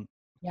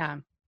 Yeah.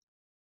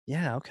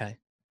 Yeah, okay.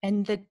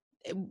 And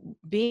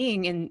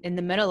being in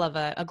the middle of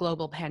a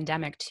global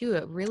pandemic too,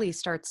 it really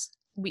starts,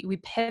 we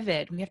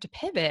have to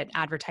pivot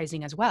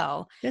advertising as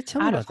well. Yeah,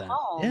 tell me Out of about that.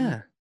 home,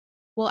 Yeah.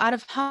 well, out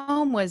of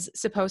home was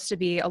supposed to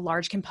be a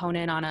large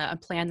component on a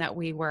plan that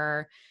we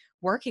were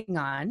working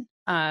on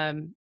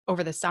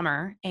over the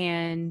summer,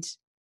 and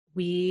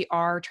we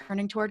are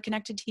turning toward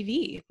connected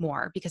TV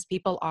more because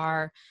people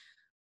are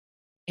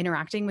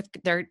interacting with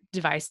their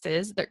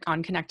devices. They're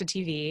on connected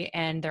TV,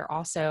 and they're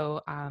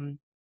also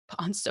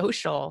on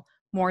social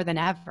more than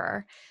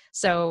ever.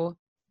 So,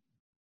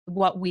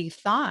 what we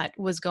thought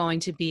was going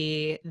to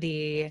be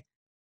the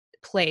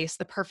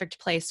perfect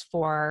place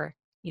for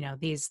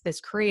this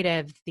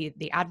creative,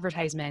 the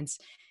advertisements,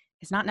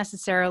 is not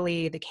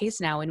necessarily the case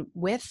now. And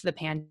with the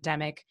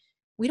pandemic,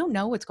 we don't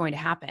know what's going to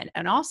happen,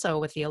 and also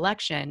with the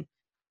election,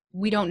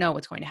 we don't know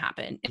what's going to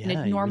happen. In a Yeah, you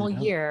really normal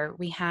don't. year,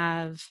 we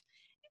have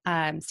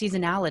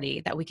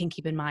seasonality that we can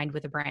keep in mind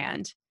with a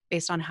brand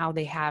based on how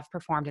they have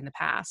performed in the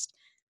past.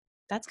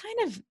 That's kind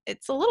of,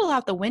 it's a little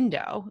out the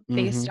window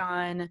based Mm-hmm.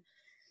 on,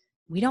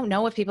 we don't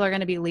know if people are going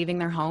to be leaving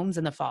their homes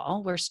in the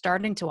fall. We're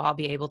starting to all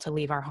be able to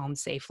leave our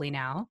homes safely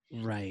now.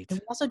 And Right. we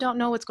also don't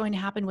know what's going to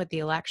happen with the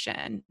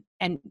election,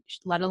 and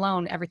let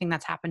alone everything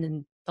that's happened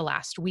in the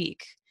last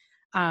week.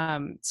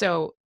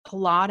 So a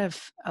lot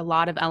of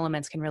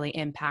elements can really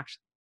impact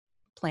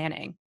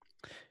planning.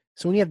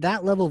 So when you have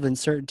that level of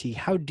uncertainty,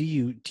 how do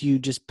you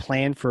just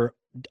plan for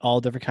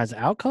all different kinds of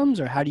outcomes,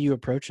 or how do you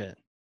approach it?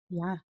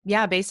 Yeah.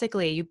 Yeah,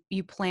 basically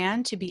you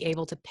plan to be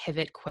able to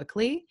pivot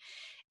quickly,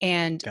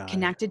 and Got it.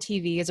 connected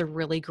TV is a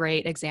really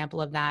great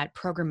example of that.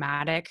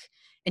 Programmatic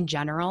in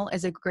general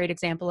is a great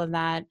example of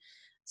that.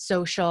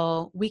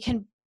 Social, we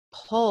can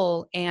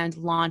pull and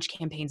launch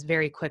campaigns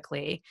very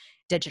quickly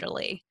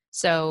digitally.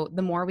 So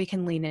the more we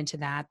can lean into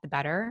that, the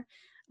better.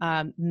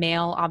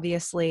 Mail,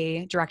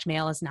 obviously, direct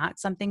mail is not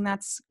something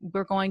that's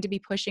we're going to be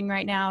pushing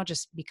right now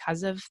just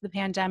because of the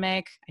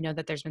pandemic. I know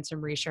that there's been some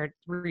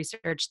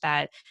research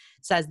that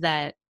says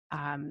that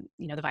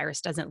the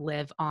virus doesn't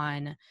live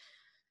on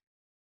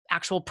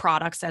actual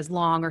products as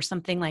long or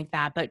something like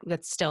that, but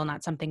that's still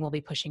not something we'll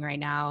be pushing right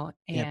now.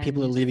 Yeah,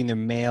 people are And leaving their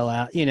mail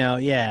out.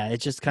 Yeah,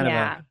 it's just kind of a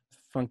yeah,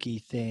 funky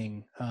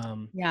thing.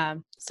 yeah.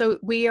 So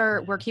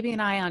we're Yeah. keeping an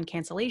eye on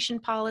cancellation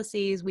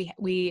policies.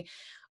 We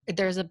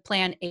there's a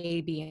plan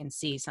A, B, and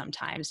C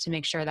sometimes to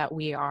make sure that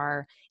we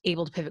are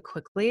able to pivot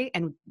quickly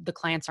and the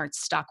clients aren't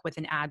stuck with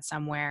an ad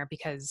somewhere,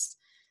 because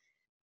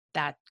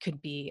that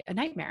could be a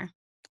nightmare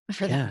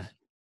for them.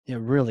 Yeah, it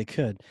really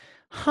could.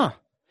 Huh.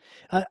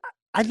 I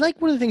I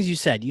like one of the things you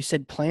said. You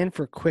said plan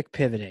for quick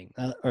pivoting,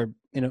 or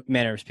in a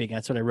manner of speaking.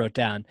 That's what I wrote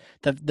down.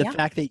 The Yeah.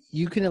 fact that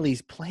you can at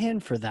least plan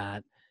for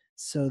that,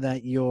 so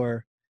that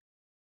you're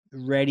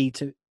ready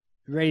to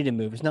ready to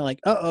move. It's not like,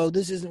 oh,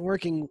 this isn't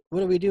working. What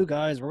do we do,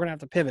 guys? We're gonna have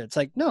to pivot. It's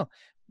like, no,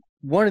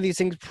 one of these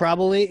things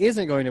probably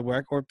isn't going to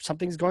work or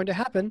something's going to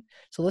happen.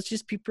 So let's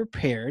just be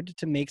prepared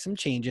to make some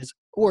changes.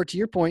 Or to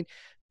your point,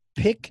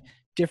 pick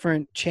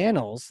different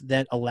channels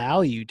that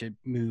allow you to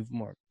move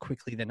more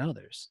quickly than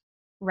others.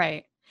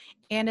 Right.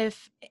 And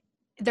if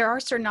there are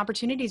certain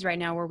opportunities right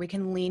now where we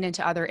can lean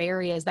into other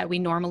areas that we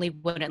normally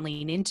wouldn't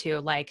lean into,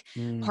 like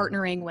Mm,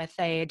 partnering with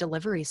a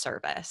delivery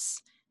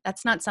service.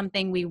 That's not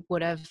something we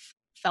would have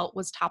felt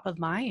was top of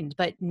mind,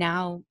 but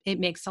now it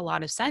makes a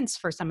lot of sense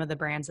for some of the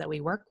brands that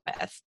we work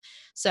with.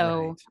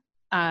 So,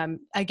 right.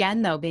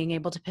 again, though, being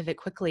able to pivot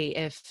quickly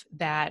if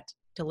that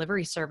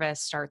delivery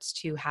service starts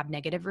to have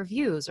negative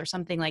reviews or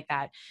something like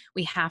that,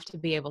 we have to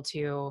be able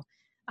to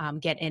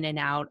get in and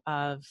out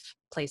of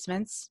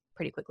placements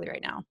pretty quickly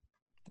right now.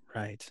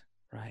 Right.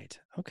 Right.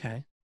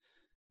 Okay.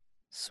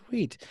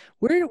 Sweet.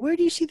 Where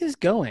do you see this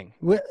going?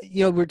 We're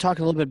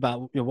talking a little bit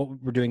about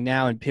what we're doing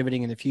now and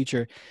pivoting in the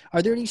future.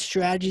 Are there any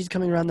strategies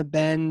coming around the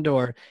bend,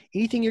 or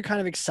anything you're kind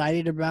of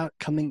excited about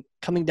coming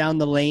down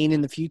the lane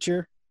in the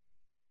future?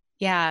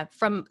 Yeah,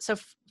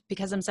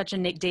 because I'm such a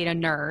data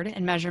nerd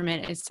and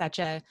measurement is such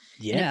an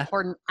Yeah.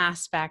 important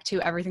aspect to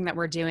everything that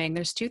we're doing.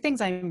 There's two things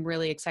I'm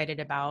really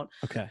excited about.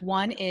 Okay.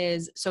 One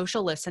is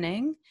social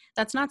listening.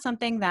 That's not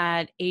something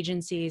that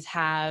agencies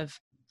have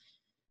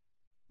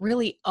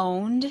really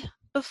owned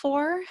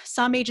before.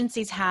 Some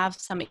agencies have,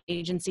 some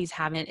agencies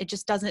haven't. It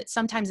just doesn't,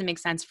 sometimes it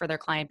makes sense for their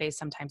client base,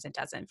 sometimes it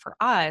doesn't. For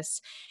us,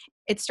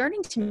 it's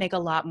starting to make a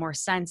lot more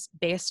sense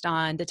based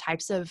on the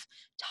types of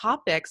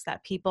topics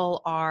that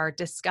people are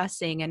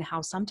discussing and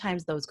how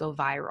sometimes those go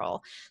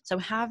viral. So,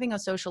 having a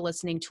social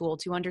listening tool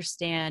to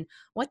understand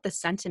what the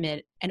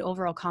sentiment and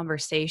overall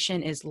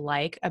conversation is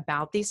like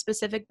about these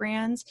specific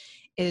brands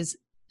is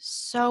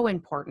so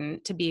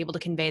important to be able to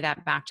convey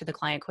that back to the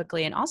client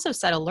quickly and also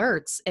set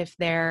alerts if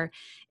there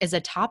is a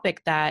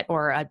topic that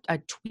or a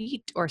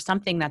tweet or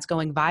something that's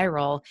going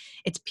viral.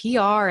 It's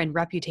PR and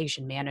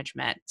reputation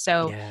management.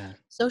 So Yeah.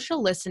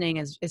 social listening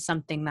is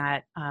something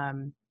that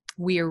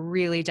we are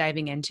really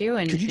diving into Could you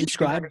and trying to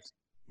describe? understand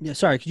Yeah.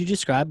 Sorry. Could you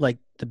describe like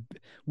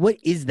what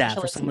is that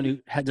social for someone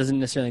listening. who doesn't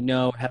necessarily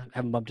know,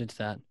 haven't bumped into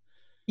that?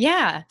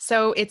 Yeah.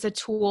 So it's a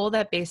tool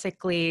that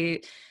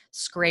basically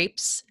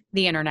scrapes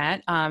the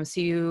internet.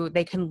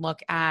 They can look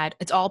at,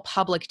 it's all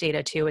public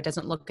data too. It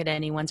doesn't look at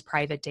anyone's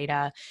private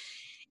data.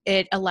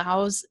 It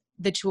allows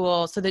the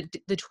tool, so that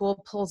the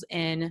tool pulls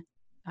in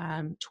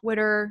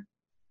Twitter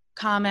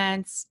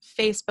comments,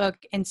 Facebook,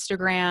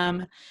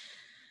 Instagram,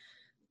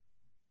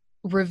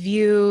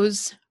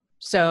 reviews,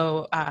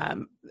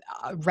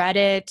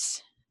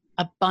 Reddit,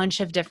 a bunch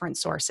of different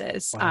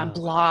sources, Wow.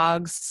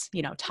 blogs,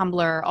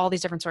 Tumblr, all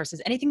these different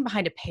sources. Anything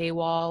behind a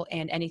paywall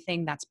and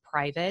anything that's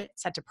private,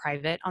 set to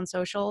private on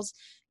socials,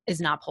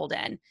 is not pulled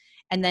in.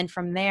 And then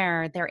from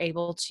there, they're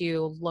able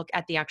to look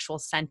at the actual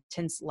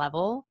sentence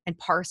level and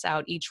parse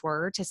out each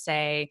word to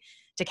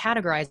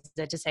categorize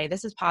it, to say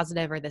this is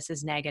positive or this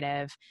is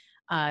negative,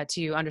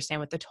 to understand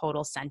what the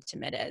total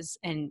sentiment is.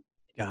 And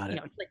Got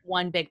it. it's like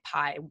one big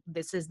pie.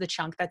 This is the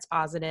chunk that's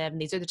positive, and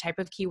these are the type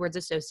of keywords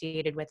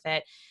associated with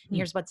it. And Hmm.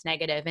 here's what's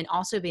negative. And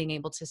also being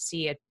able to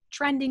see it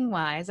trending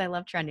wise. I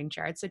love trending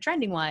charts. So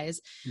trending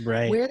wise,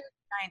 Right. where there's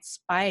a giant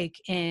spike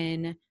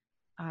in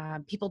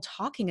people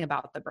talking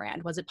about the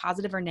brand. Was it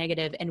positive or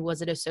negative, and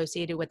was it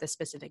associated with a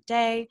specific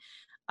day?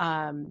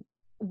 Um,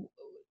 w-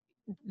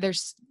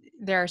 there's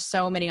there are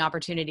so many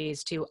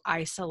opportunities to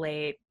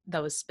isolate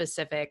those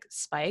specific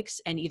spikes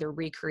and either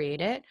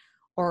recreate it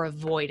or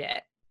avoid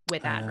it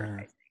with Uh,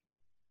 advertising.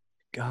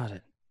 got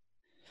it.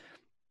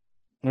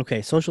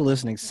 Okay, social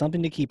listening,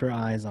 something to keep our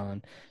eyes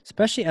on,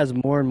 especially as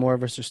more and more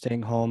of us are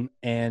staying home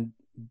and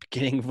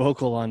getting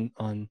vocal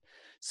on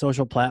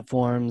social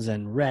platforms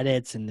and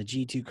Reddits and the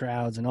G2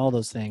 crowds and all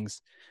those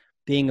things.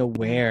 Being Mhm.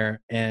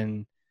 aware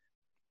and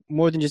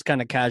more than just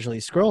kind of casually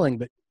scrolling,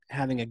 but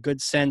having a good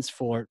sense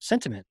for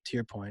sentiment, to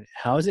your point.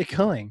 How is it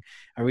going?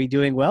 Are we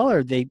doing well, or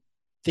are they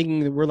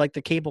thinking that we're like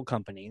the cable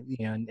company,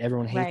 and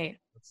everyone hates it? Right.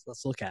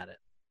 Let's look at it.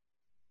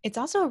 It's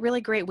also a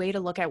really great way to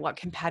look at what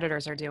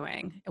competitors are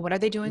doing. What are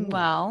they doing Ooh,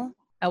 well?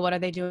 And what are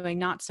they doing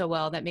not so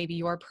well that maybe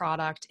your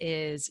product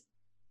is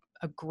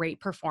a great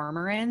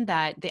performer in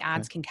that the okay.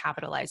 ads can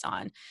capitalize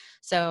on?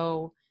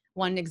 So,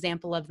 one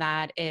example of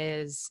that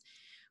is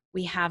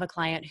we have a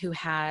client who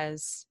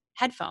has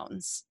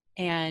headphones,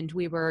 and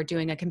we were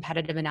doing a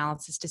competitive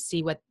analysis to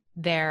see what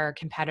their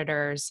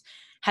competitors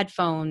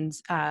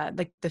headphones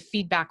like the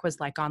feedback was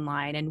like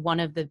online. And one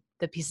of the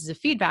pieces of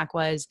feedback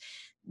was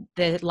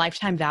the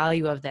lifetime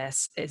value of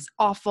this is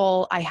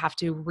awful. I have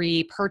to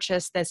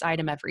repurchase this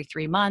item every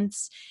 3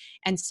 months.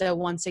 And so,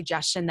 one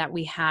suggestion that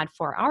we had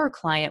for our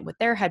client with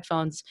their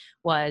headphones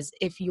was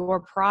if your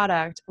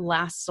product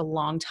lasts a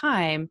long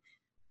time,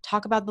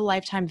 talk about the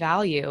lifetime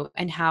value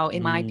and how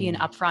it might be an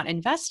Mm, upfront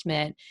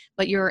investment,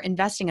 but you're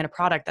investing in a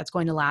product that's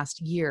going to last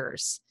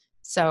years.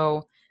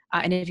 So,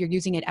 and if you're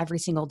using it every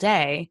single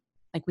day,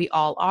 like we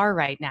all are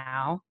right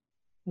now,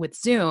 with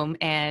Zoom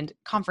and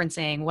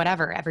conferencing,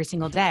 whatever, every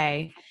single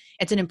day,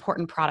 it's an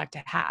important product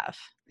to have.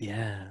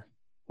 yeah.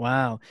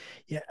 Wow.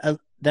 Yeah.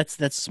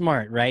 that's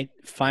smart, right?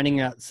 Finding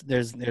out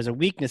there's a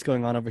weakness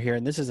going on over here,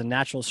 and this is a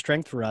natural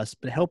strength for us,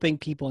 but helping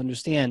people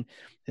understand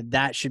that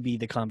that should be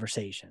the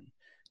conversation.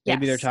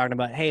 Maybe they're Yes. talking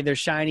about, hey, they're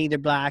shiny, they're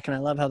black, and I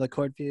love how the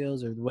cord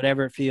feels, or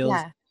whatever it feels,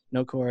 Yeah.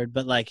 no cord.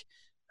 But like,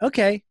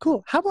 okay,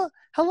 cool. How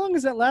long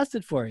has that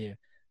lasted for you?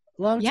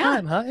 A long Yeah.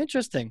 time, huh?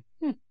 Interesting.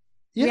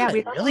 Yeah, Yeah. We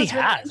it thought that really was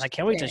really has. I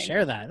can't wait to interesting.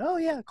 share that. Oh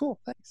yeah, cool.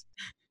 Thanks.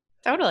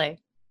 Totally.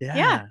 Yeah.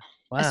 Yeah.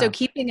 So Wow.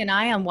 keeping an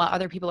eye on what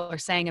other people are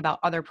saying about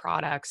other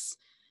products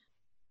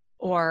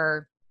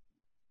or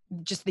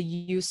just the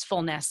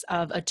usefulness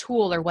of a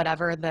tool or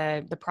whatever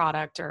the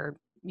product or,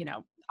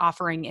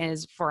 offering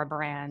is for a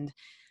brand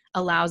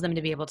allows them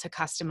to be able to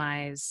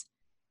customize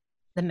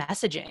the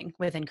messaging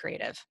within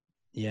creative.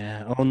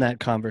 Yeah, own that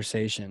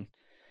conversation.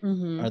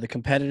 Mm-hmm. Are the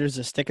competitors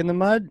a stick in the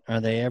mud?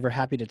 Are they ever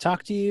happy to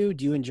talk to you?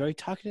 Do you enjoy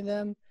talking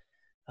to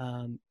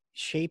them?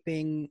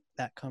 Shaping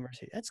that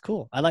conversation. That's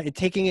cool. I like it,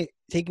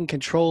 taking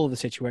control of the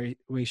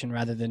situation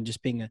rather than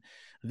just being a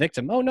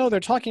victim. Oh no, they're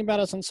talking about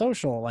us on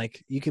social.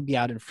 Like you could be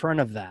out in front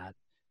of that rather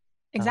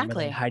than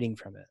Exactly. hiding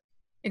from it.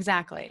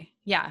 Exactly.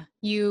 Yeah.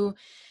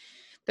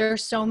 There are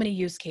so many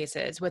use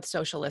cases with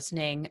social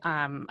listening.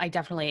 I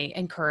definitely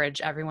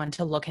encourage everyone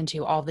to look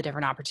into all the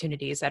different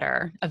opportunities that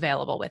are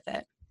available with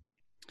it.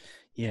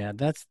 Yeah,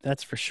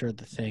 that's for sure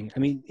the thing. I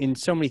mean, in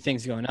so many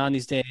things going on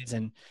these days,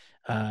 and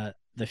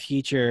the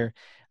future,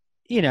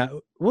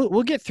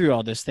 we'll get through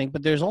all this thing,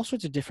 but there's all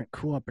sorts of different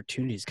cool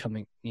opportunities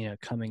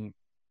coming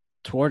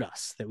toward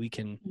us that we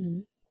can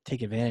Mhm.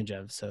 take advantage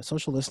of. So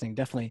social listening,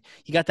 definitely,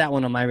 you got that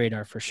one on my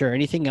radar for sure.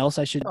 Anything else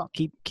I should Cool.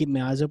 keep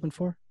my eyes open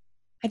for?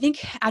 I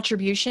think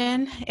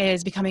attribution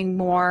is becoming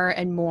more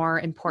and more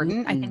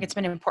important. I think Mm, it's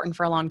been important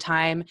for a long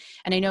time.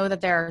 And I know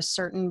that there are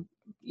certain,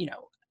 you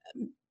know,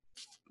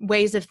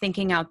 ways of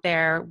thinking out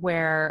there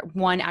where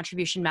one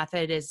attribution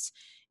method is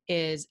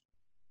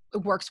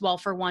works well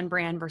for one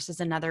brand versus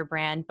another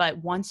brand. But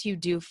once you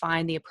do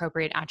find the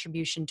appropriate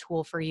attribution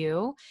tool for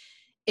you,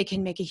 it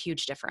can make a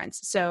huge difference.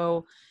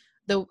 So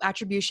the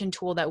attribution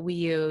tool that we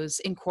use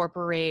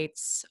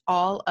incorporates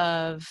all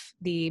of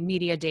the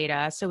media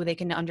data so the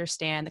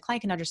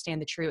client can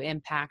understand the true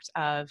impact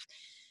of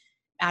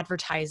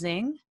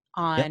advertising yep.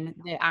 on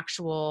the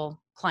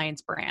actual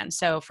client's brand.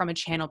 So from a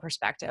channel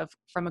perspective,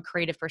 from a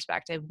creative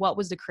perspective, what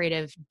was the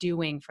creative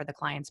doing for the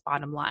client's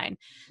bottom line?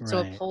 So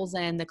it Right. pulls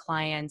in the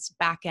client's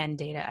back end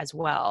data as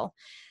well.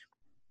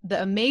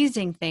 The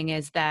amazing thing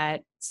is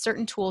that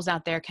certain tools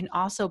out there can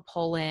also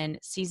pull in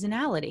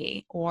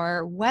seasonality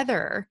or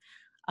weather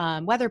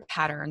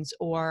patterns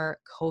or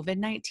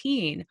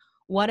COVID-19.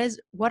 What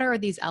are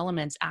these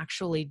elements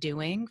actually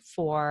doing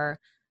for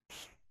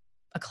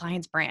a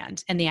client's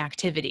brand and the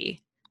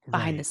activity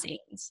behind the Right.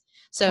 scenes?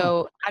 Huh.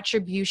 So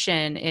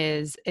attribution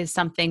is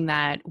something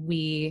that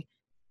we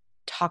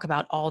talk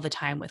about all the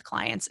time with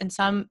clients, and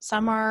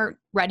some are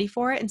ready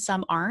for it and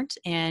some aren't.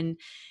 And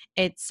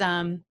it's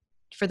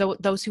for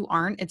those who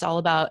aren't, it's all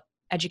about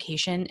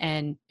education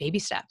and baby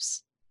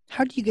steps.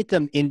 How do you get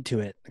them into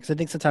it? Because I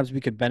think sometimes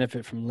we could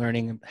benefit from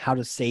learning how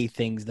to say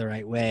things the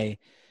right way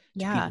to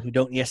people Yeah. who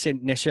don't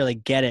necessarily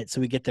get it,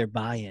 so we get their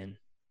buy-in.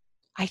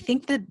 I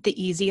think that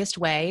the easiest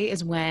way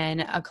is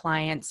when a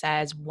client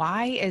says,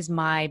 why is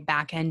my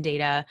back end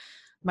data,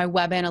 my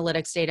web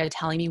analytics data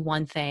telling me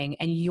one thing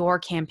and your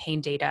campaign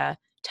data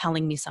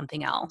telling me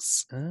something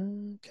else?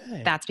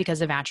 Okay. That's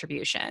because of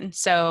attribution.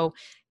 So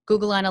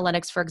Google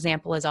Analytics, for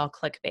example, is all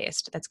click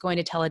based. That's going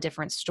to tell a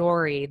different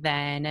story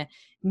than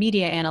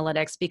media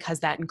analytics because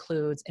that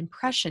includes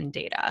impression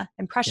Yeah.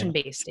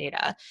 based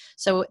data.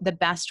 So the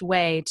best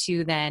way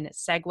to then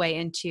segue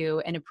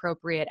into an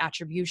appropriate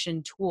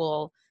attribution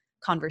tool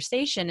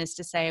conversation is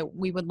to say,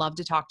 we would love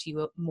to talk to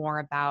you more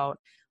about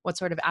what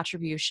sort of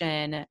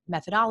attribution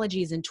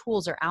methodologies and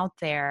tools are out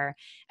there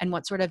and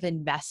what sort of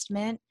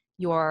investment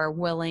you're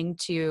willing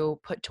to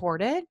put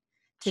toward it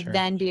to Sure.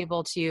 then be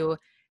able to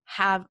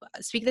have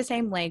speak the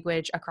same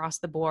language across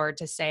the board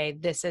to say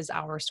this is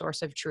our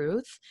source of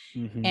truth.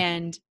 Hmm.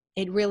 And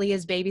it really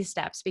is baby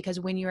steps, because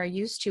when you are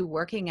used to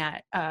working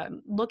at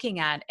looking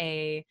at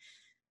a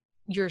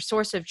your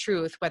source of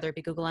truth, whether it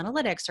be Google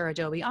Analytics or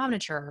Adobe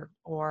Omniture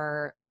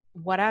or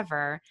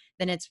whatever,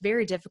 then it's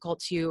very difficult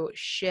to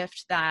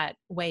shift that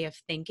way of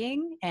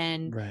thinking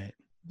and Right.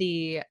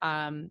 the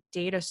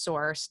data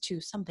source to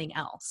something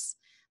else.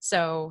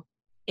 So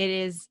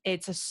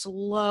it's a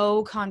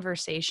slow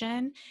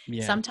conversation.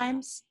 Yeah.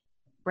 Sometimes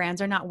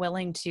brands are not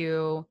willing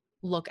to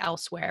look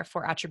elsewhere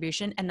for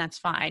attribution, and that's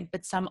fine.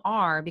 But some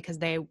are, because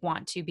they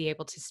want to be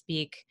able to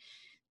speak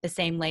the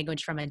same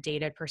language from a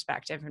data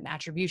perspective and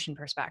attribution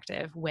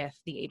perspective with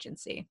the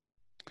agency.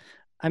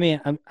 I mean,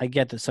 I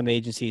get that some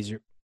agencies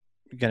are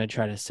going to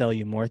try to sell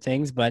you more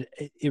things, but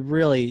it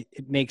really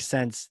it makes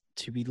sense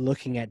to be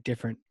looking at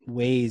different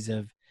ways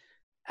of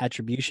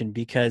attribution,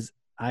 because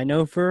I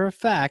know for a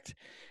fact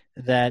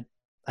that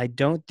I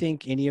don't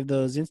think any of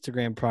those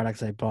Instagram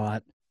products I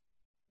bought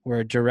were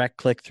a direct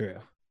click through.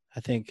 I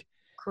think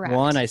one,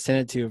 Correct. I sent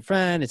it to a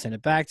friend, it sent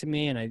it back to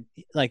me, and I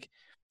like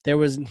there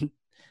was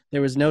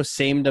there was no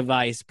same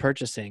device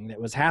purchasing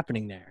that was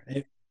happening there.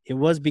 it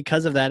was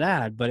because of that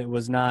ad, but it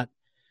was not,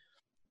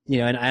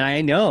 and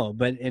I know,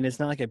 and it's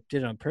not like I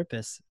did it on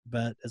purpose,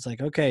 but it's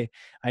like, okay,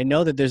 I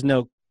know that there's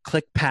no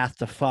click path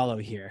to follow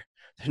here.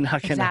 They're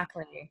not gonna,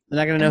 Exactly.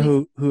 they're not gonna And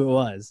know who it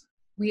was.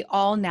 we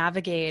all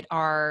navigate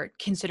our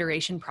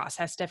consideration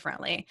process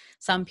differently.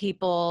 Some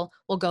people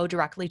will go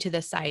directly to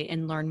the site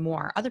and learn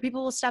more. Other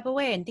people will step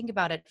away and think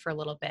about it for a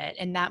little bit.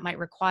 And that might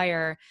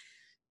require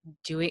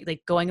doing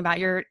like going about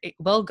your it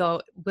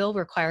will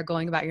require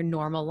going about your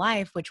normal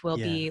life, which will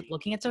Yeah. be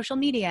looking at social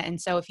media. And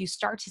so if you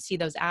start to see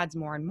those ads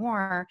more and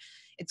more,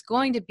 it's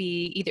going to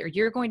be either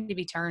you're going to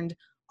be turned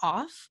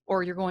off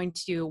or you're going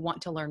to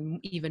want to learn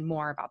even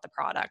more about the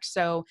product.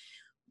 So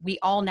we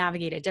all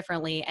navigate it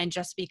differently. And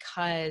just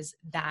because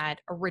that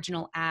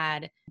original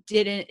ad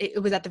didn't,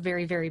 it was at the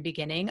very, very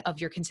beginning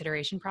of your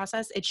consideration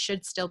process, it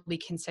should still be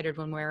considered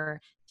when we're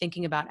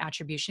thinking about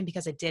attribution,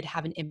 because it did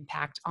have an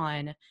impact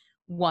on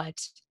what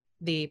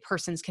the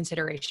person's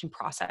consideration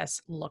process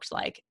looked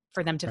like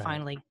for them to Right.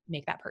 finally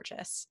make that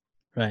purchase.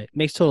 Right.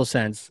 Makes total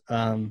sense.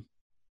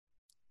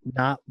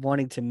 Not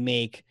wanting to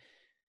make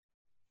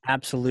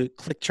absolute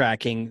click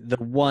tracking the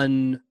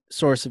one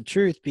source of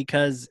truth,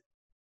 because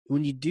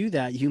when you do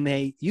that, you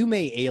may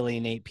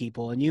alienate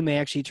people, and you may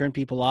actually turn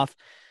people off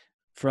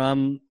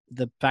from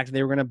the fact that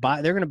they're going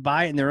to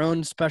buy it in their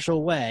own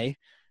special way,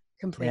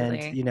 and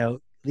Completely. at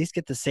least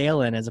get the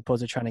sale in, as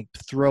opposed to trying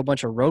to throw a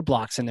bunch of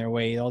roadblocks in their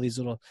way, all these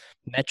little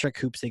metric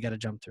hoops they got to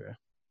jump through.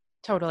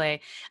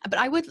 Totally. But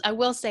I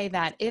will say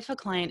that if a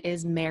client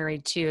is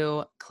married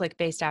to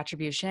click-based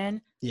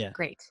attribution, Yeah.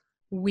 great.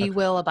 We Okay.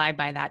 will abide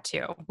by that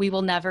too. We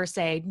will never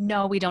say,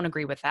 no, we don't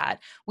agree with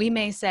that. We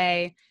may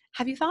say,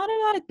 have you thought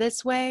about it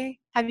this way?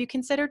 Have you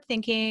considered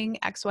thinking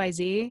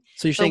XYZ?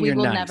 So you're But saying we you're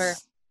will never,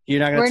 nice. You're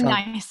not going we're to tell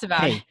them, nice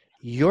about hey,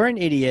 you're an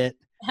idiot.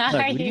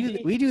 Look,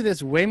 it. we do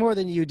this way more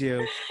than you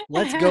do.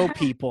 Let's go,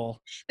 people.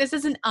 This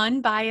is an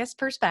unbiased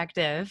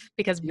perspective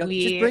because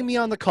Just bring me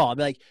on the call.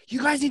 Be like,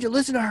 you guys need to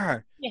listen to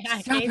her. yeah,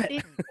 Stop it.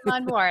 Casey, I'm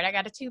on board. I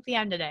got a 2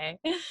 p.m. today.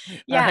 All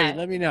right, Yeah.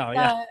 let me know.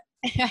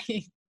 Yeah.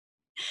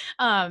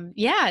 Uh,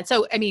 yeah.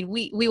 So, I mean,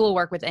 we will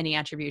work with any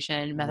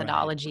attribution Right.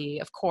 methodology,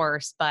 of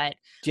course, but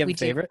Do you have we a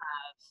favorite?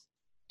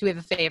 do we have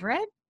a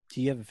favorite?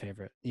 Do you have a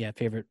favorite? Yeah,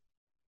 favorite.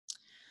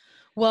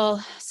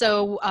 Well,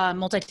 so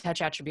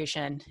multi-touch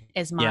attribution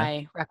is Yeah.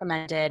 my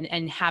recommended,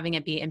 and having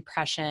it be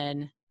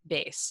impression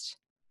based.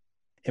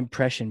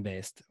 Impression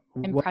based.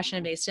 What?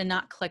 Impression based and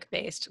not click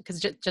based, because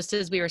just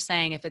as we were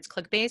saying, if it's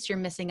click based, you're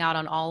missing out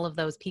on all of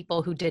those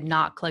people who did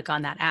not click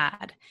on that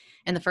ad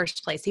in the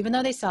first place. Even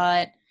though they saw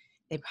it,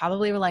 they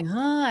probably were like,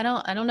 I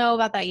don't know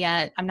about that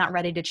yet, I'm not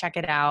ready to check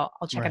it out,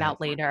 I'll check it Right. out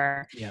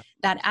later. Yeah.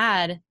 That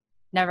ad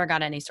never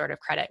got any sort of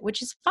credit,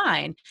 which is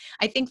fine.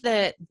 I think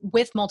that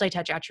with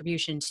multi-touch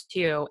attributions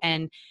too,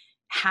 and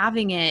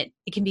having it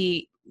can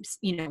be,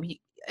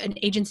 an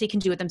agency can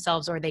do it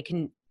themselves or they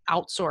can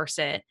outsource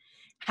it.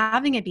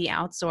 Having it be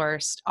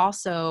outsourced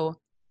also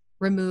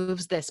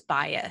removes this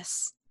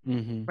bias,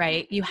 Mm-hmm.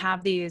 right? You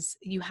have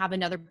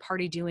another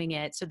party doing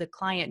it, so the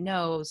client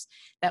knows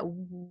that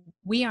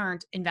we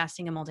aren't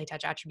investing in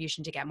multi-touch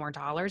attribution to get more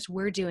dollars.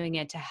 We're doing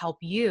it to help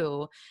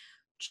you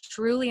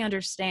truly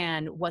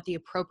understand what the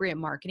appropriate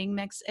marketing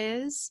mix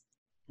is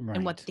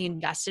and what Right.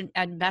 the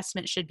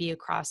investment should be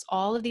across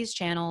all of these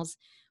channels,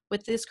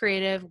 with this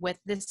creative, with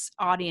this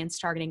audience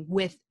targeting,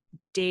 with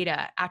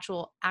data,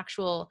 actual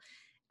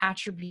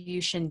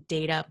attribution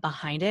data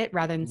behind it,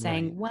 rather than Right.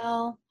 saying,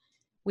 well,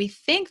 we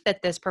think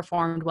that this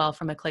performed well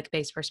from a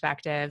click-based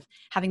perspective.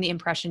 Having the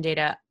impression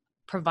data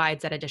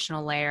provides that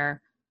additional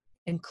layer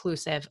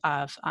inclusive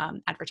of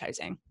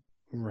advertising.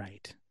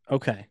 Right.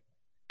 Okay.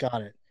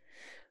 Got it.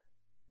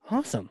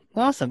 Awesome.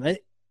 Awesome.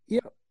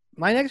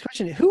 My next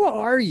question, who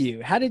are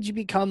you? How did you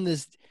become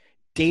this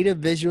data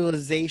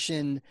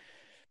visualization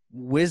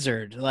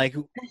wizard? Like,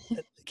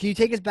 can you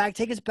take us back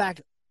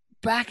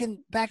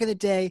in the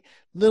day,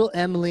 little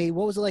Emilie?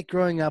 What was it like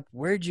growing up?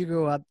 Where did you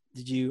grow up?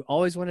 Did you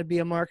always want to be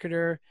a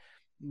marketer?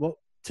 What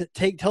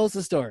tell us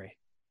the story.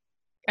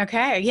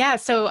 Okay. Yeah.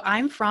 So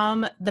I'm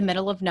from the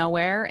middle of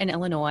nowhere in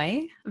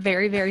Illinois,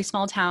 very, very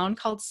small town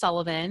called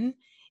Sullivan.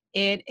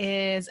 It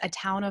is a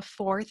town of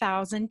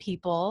 4,000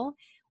 people,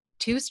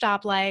 two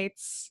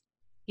stoplights,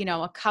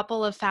 a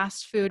couple of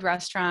fast food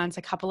restaurants,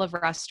 a couple of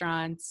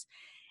restaurants.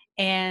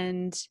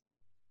 And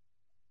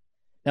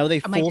Now, were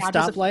they my full dad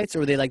was a stoplights, or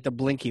were they like the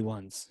blinky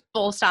ones?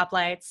 full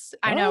stoplights.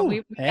 I know Oh, we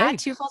got hey,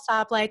 two full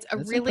stoplights, a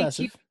that's really cute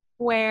impressive.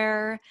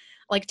 square,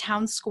 like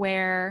town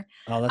square.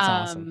 Oh, that's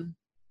awesome. Um,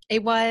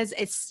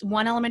 it's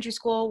one elementary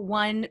school,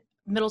 one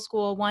middle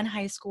school, one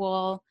high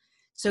school.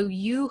 So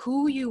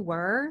who you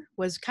were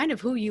was kind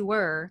of who you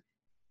were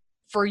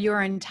for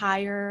your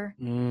entire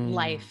Mm,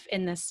 life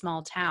in this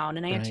small town.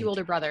 And I had two right.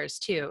 older brothers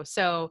too.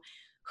 So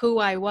who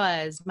I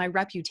was, my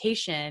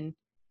reputation,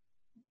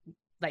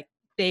 like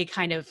they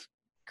kind of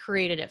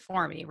created it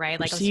for me, right?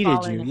 Like I was Preceded you.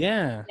 following them.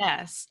 Yeah.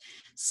 Yes.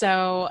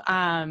 So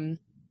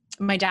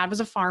my dad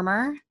was a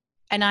farmer,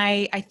 and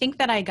I think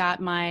that I got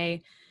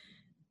my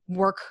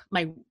work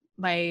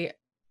my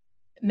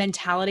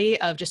mentality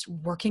of just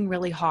working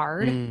really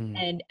hard Mm.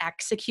 and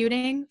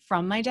executing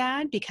from my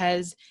dad,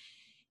 because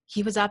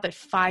he was up at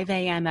 5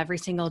 a.m. every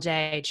single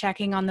day,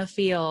 checking on the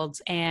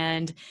fields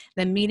and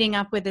then meeting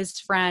up with his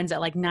friends at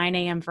like 9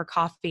 a.m. for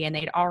coffee. And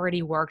they'd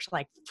already worked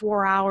like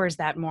 4 hours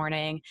that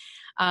morning.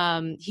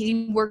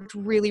 He worked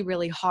really,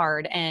 really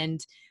hard.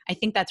 And I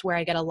think that's where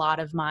I get a lot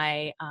of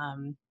my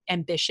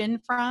ambition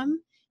from,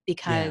 Yeah.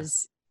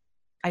 because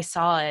I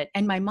saw it.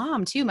 And my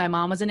mom too. My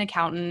mom was an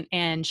accountant,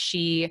 and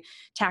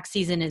tax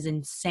season is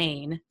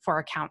insane for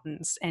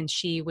accountants, and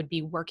she would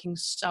be working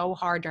so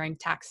hard during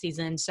tax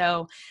season.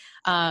 So,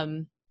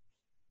 um,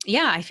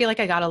 yeah, I feel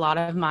like I got a lot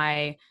of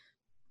my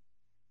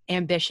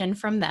ambition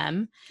from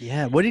them.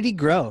 Yeah. What did he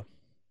grow?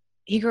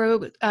 He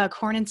grew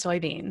corn and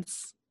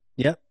soybeans.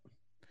 Yep.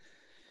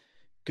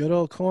 Good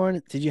old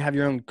corn. Did you have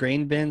your own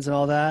grain bins and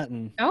all that?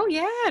 And Oh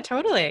yeah,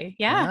 totally.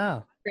 Yeah.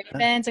 wow. Grain Huh.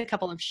 bins, a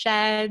couple of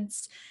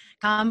sheds,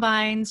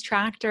 combines,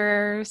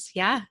 tractors.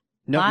 Yeah.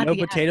 No, Lot, no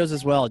yeah. potatoes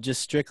as well.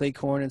 Just strictly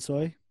corn and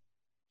soy.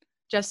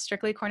 Just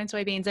strictly corn and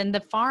soybeans. And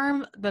the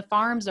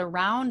farms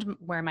around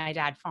where my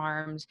dad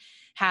farmed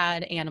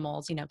had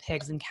animals,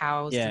 pigs and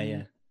cows Yeah. and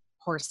Yeah.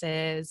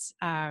 horses.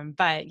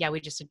 But yeah,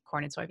 we just did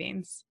corn and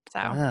soybeans. So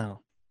Wow.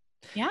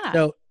 yeah,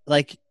 So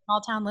like,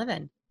 small town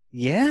living.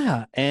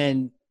 yeah,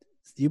 and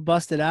you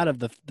busted out of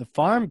the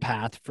farm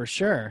path for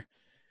sure.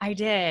 I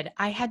did.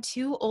 I had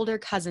two older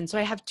cousins. So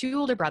I have two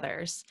older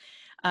brothers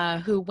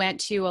who went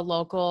to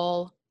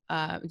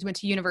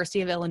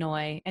University of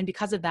Illinois. And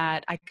because of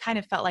that, I kind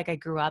of felt like I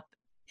grew up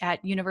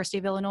at University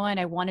of Illinois, and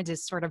I wanted to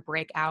sort of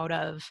break out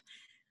of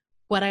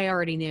what I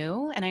already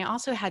knew. And I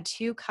also had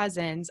I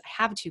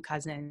have two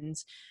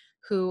cousins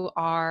who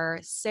are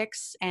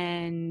 6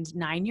 and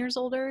 9 years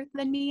older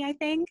than me, I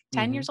think,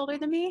 10 Hmm. years older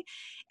than me.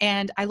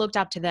 And I looked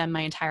up to them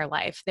my entire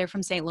life. They're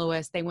from St.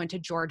 Louis. They went to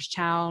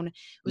Georgetown. It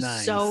was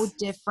so Nice.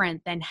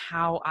 different than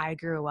how I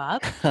grew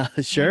up. And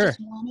I Sure. just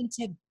wanted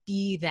to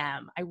be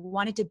them. I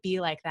wanted to be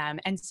like them.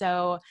 And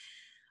so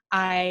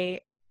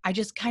I I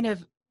just kind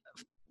of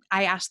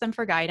I asked them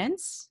for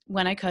guidance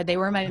when I could. They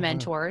were my Uh-huh.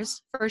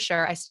 mentors for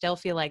sure. I still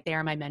feel like they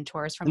are my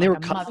mentors from And they like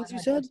were a cousins, you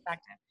motherhood said?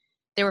 perspective.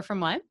 They were from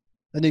what?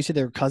 And you said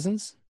they were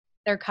cousins?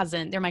 They're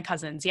my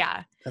cousins.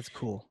 Yeah. That's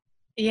cool.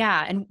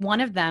 Yeah. And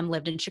one of them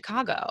lived in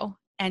Chicago.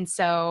 And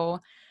so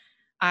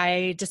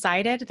I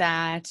decided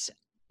that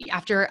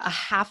after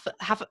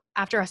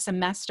after a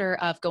semester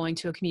of going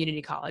to a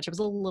community college, I was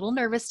a little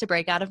nervous to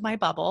break out of my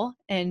bubble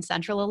in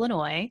central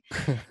Illinois.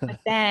 But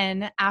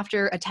then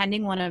after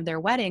attending one of their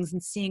weddings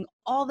and seeing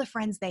all the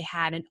friends they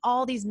had and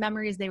all these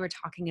memories they were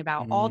talking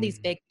about, all these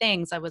Mm, big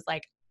things, I was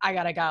like, I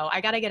gotta go.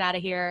 I gotta get out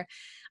of here.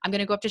 I'm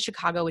gonna go up to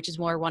Chicago, which is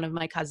where one of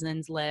my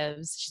cousins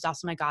lives. She's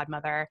also my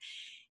godmother.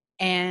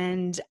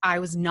 And I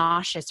was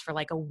nauseous for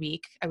like a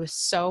week. I was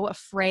so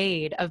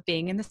afraid of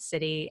being in the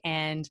city,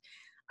 and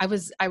I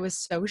was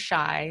so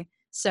shy.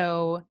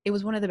 So it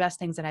was one of the best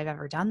things that I've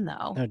ever done,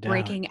 though, no doubt.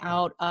 breaking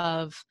out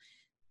of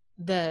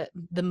the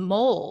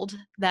mold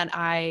that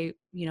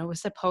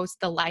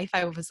the life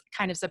I was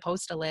kind of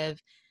supposed to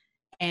live,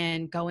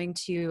 and going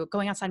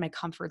outside my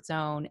comfort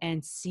zone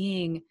and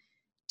seeing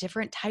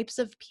different types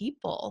of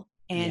people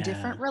and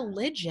different Yeah.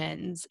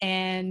 religions,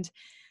 and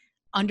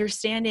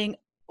understanding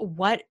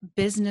what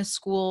business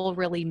school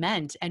really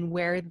meant, and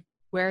where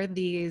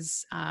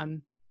these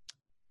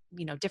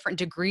different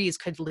degrees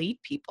could lead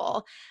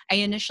people. I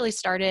initially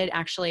started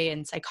actually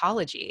in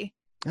psychology,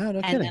 Oh,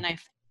 no and then kidding.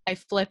 I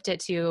flipped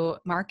it to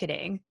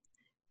marketing.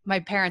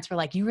 My parents were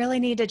like, you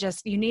need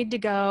to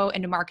go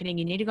into marketing,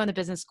 you need to go into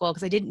business school,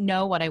 because I didn't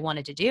know what I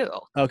wanted to do.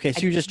 Okay, I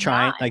so you're did just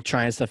not.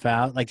 trying stuff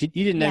out. Like you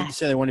didn't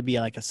necessarily Yes. want to be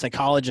like a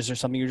psychologist or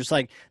something. You're just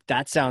like,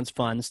 that sounds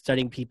fun,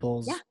 studying Yeah.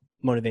 people's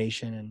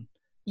motivation and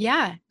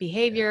Yeah. yeah.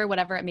 Behavior,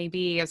 whatever it may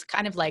be. I was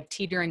kind of like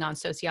teetering on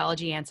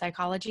sociology and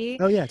psychology.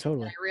 Oh yeah, And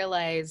totally. I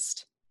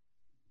realized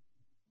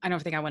I don't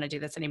think I want to do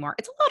this anymore.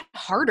 It's a lot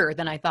harder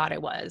than I thought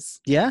it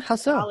was. Yeah, how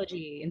so?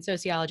 Psychology and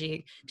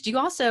sociology. Because you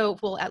also,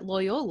 well, at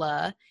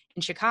Loyola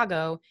in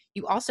Chicago,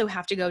 you also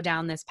have to go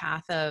down this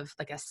path of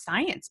like a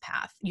science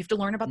path. You have to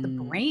learn about the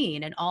Mm,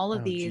 brain and all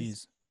of oh these.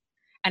 geez.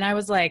 And I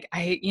was like,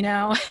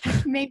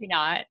 maybe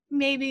not,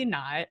 maybe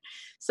not.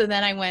 So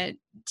then I went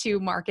to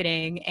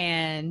marketing,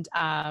 and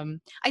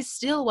I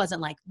still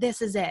wasn't like,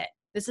 this is it.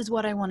 This is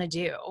what I want to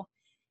do.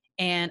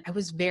 And I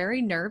was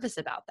very nervous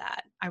about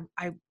that.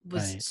 I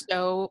was Right.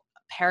 so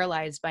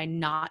paralyzed by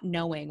not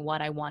knowing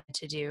what I wanted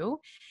to do.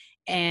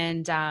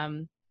 And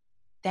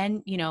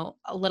then,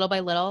 little by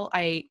little,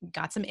 I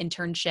got some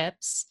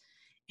internships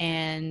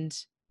and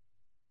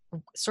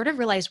sort of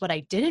realized what I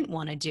didn't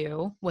want to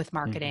do with Hmm.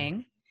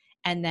 marketing.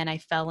 And then I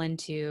fell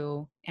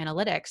into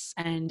analytics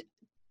and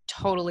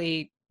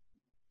totally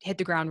hit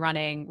the ground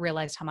running,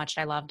 realized how much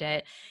I loved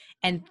it.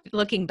 And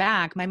looking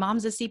back, my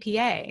mom's a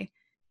CPA.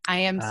 I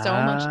am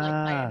so much like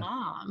my Ah,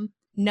 mom.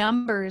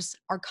 Numbers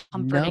are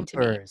comforting to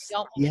me. I numbers.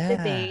 don't want a Yeah.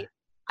 debate.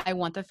 I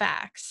want the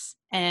facts.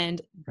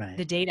 And Right.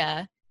 the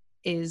data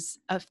it's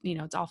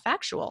all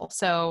factual.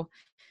 So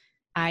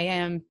I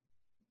am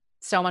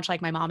so much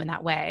like my mom in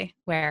that way,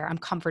 where I'm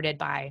comforted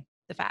by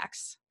the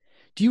facts.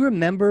 Do you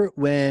remember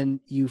when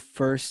you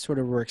first sort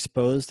of were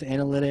exposed to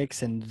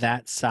analytics and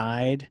that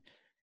side?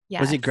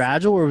 Was it Yes.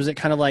 gradual or was it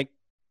kind of like,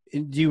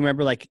 do you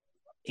remember like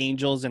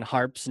angels and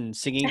harps and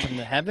singing from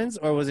the heavens?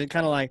 Or was it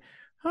kind of like,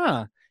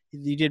 huh,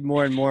 you did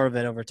more and more of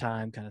it over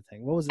time kind of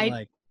thing? What was it I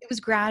like? It was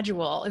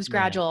gradual. It was Yeah.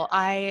 gradual.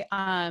 I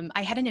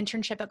had an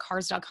internship at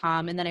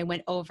cars.com, and then I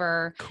went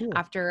over Cool.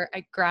 after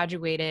I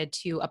graduated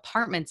to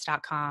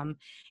apartments.com,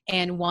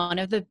 and one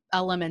of the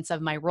elements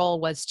of my role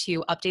was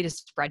to update a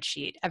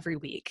spreadsheet every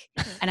week.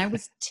 And I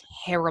was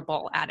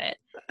terrible at it.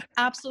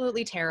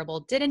 Absolutely terrible.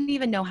 Didn't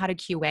even know how to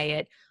QA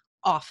it.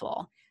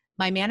 Awful.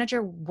 My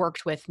manager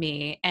worked with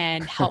me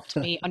and helped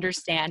me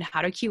understand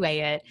how to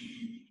QA it.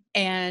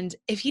 And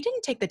if he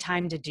didn't take the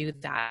time to do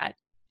that,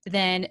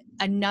 then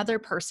another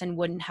person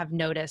wouldn't have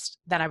noticed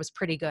that I was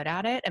pretty good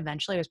at it.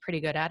 Eventually, I was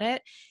pretty good at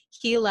it.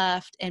 He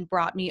left and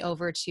brought me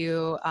over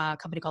to a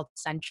company called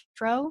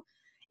Centro.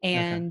 Okay.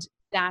 And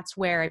that's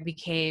where I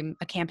became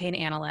a campaign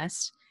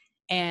analyst.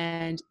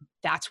 And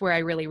that's where I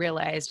really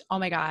realized, oh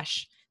my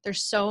gosh,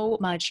 there's so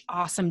much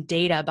awesome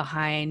data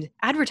behind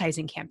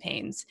advertising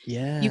campaigns.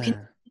 You can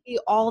Yeah. see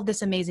all of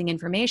this amazing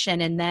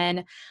information. And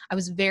then I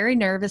was very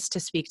nervous to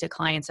speak to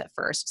clients at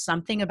first.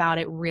 Something about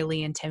it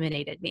really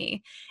intimidated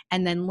me.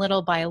 And then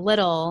little by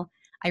little,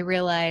 I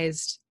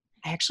realized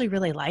I actually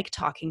really like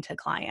talking to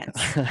clients.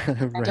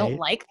 I don't Right.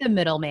 like the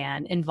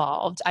middleman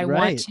involved. I want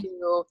Right.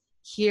 to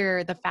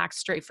hear the facts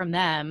straight from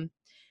them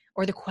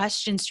or the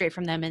questions straight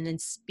from them and then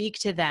speak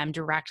to them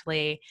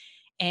directly.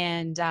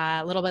 And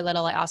little by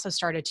little, I also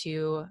started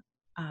to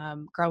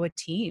grow a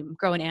team,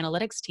 grow an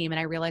analytics team. And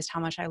I realized how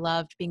much I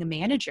loved being a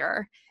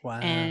manager. Wow.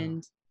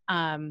 And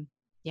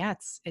yeah,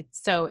 it's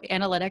so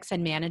analytics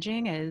and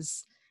managing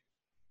is,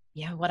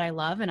 yeah, what I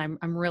love. And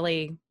I'm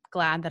really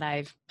glad that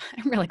I'm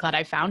really glad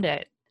I found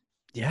it.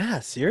 Yeah,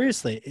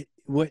 seriously.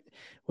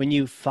 When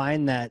you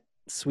find that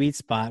sweet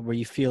spot where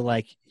you feel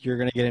like you're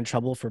going to get in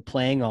trouble for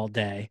playing all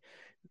day,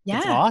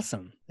 it's Yeah,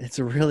 awesome. It's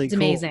a really it's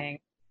cool. amazing.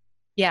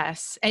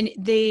 Yes. And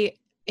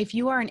if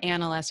you are an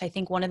analyst, I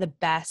think one of the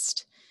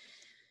best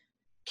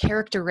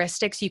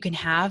characteristics you can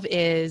have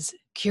is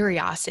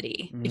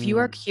curiosity. If you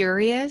are Mm,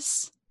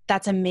 curious,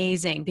 that's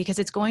amazing because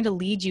it's going to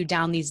lead you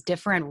down these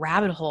different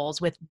rabbit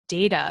holes with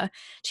data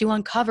to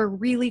uncover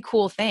really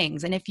cool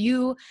things. And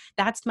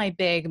that's my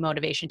big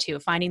motivation too,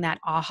 finding that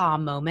aha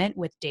moment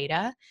with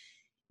data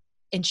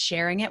and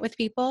sharing it with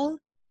people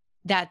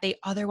that they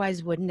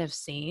otherwise wouldn't have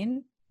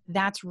seen.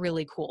 That's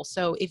really cool.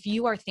 So if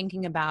you are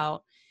thinking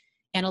about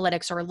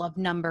analytics or love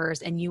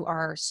numbers and you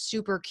are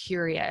super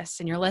curious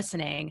and you're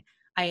listening,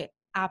 I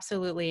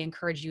absolutely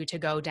encourage you to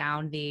go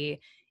down the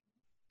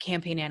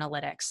campaign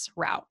analytics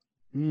route.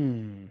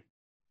 mm.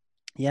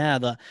 Yeah,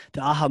 the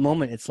aha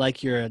moment. It's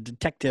like you're a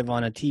detective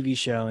on a TV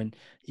show and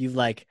you've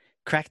like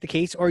cracked the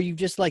case, or you've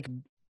just like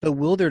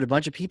bewildered a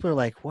bunch of people are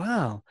like,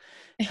 wow,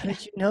 how Yeah.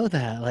 did you know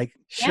that? Like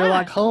Yeah,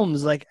 Sherlock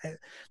Holmes, like the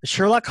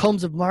Sherlock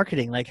Holmes of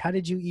marketing. Like, how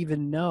did you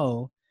even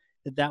know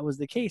that that was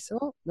the case?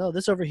 Oh, no,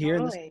 this over here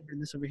and this over totally. here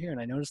and this over here. And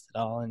I noticed it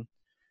all. And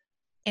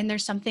And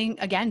there's something,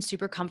 again,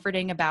 super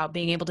comforting about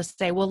being able to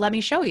say, well, let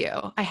me show you.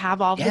 I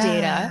have all of the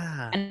data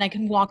yeah, and I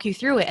can walk you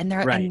through it. And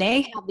right,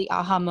 they have the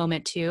aha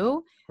moment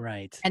too.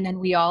 right. And then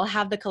we all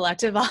have the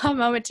collective aha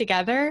moment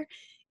together.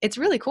 It's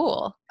really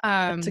cool.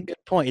 That's a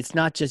good point. It's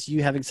not just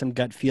you having some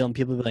gut feel and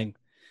people being,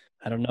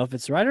 I don't know if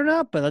it's right or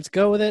not, but let's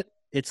go with it.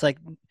 It's like,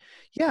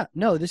 yeah,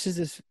 no, this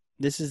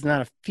is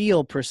not a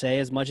feel per se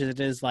as much as it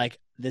is like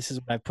this is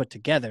what I've put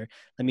together.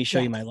 Let me show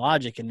you my Yes.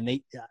 logic. And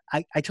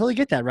I totally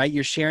get that, right?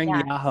 You're sharing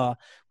the Yeah. aha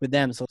with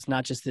them. So it's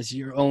not just this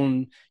your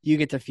own, you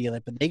get to feel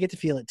it, but they get to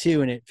feel it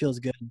too. And it feels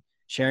good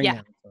sharing Yeah.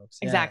 that with folks.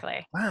 Yeah.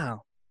 Exactly.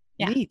 Wow.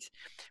 Yeah. Neat.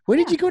 Where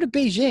did Yeah. you go to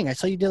Beijing? I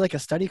saw you did like a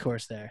study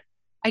course there.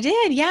 I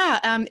did, yeah.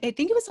 I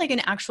think it was like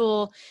it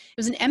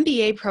was an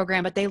MBA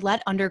program, but they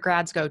let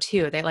undergrads go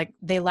too.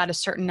 They let a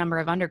certain number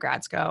of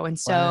undergrads go, and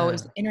so it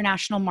was Wow.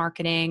 international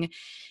marketing.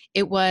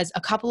 It was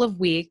a couple of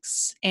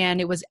weeks,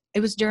 and it was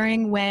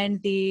during when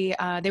they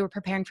were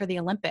preparing for the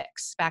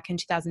Olympics back in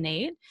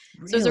 2008.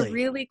 So it was a Really?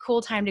 really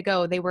cool time to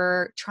go. They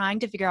were trying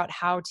to figure out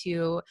how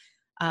to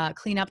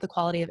clean up the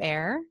quality of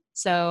air.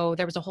 So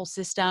there was a whole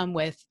system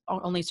with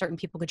only certain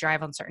people could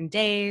drive on certain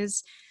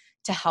days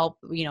to help,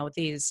 with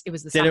these. It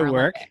was the Did it Summer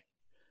work? Olympics.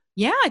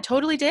 Yeah, I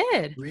totally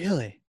did.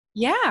 Really?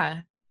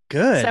 Yeah.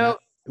 Good. I So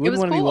it wouldn't was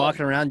want to be cool.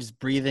 walking around just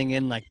breathing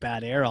in like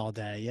bad air all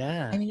day.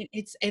 Yeah. I mean,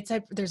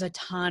 there's a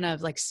ton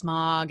of like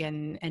smog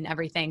and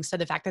everything. So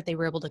the fact that they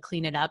were able to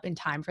clean it up in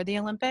time for the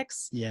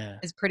Olympics Yeah.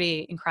 is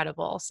pretty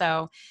incredible.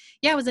 So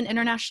yeah, it was an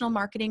international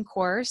marketing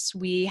course.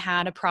 We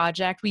had a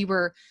project. We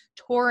were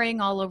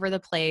touring all over the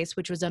place,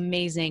 which was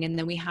amazing. And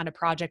then we had a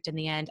project in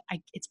the end.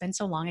 It's been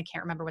so long, I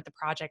can't remember what the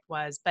project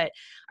was, but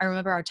I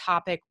remember our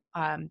topic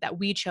that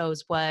we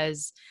chose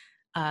was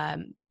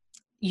um,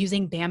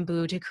 using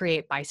bamboo to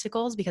create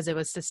bicycles because it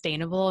was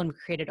sustainable, and we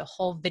created a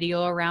whole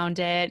video around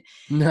it.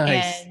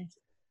 Nice.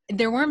 And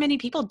there weren't many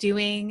people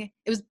doing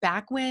it. Was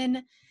back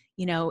when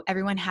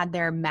everyone had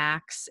their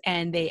Macs,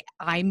 and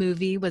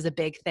iMovie was a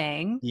big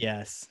thing.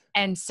 Yes.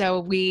 And so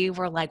we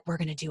were like, we're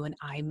going to do an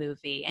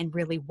iMovie and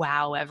really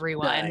wow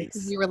everyone.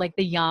 Nice. We were like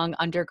the young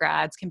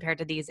undergrads compared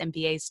to these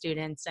MBA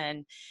students.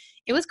 And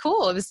it was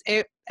cool.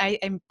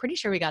 I'm pretty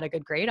sure we got a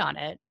good grade on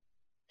it.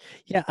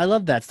 Yeah, I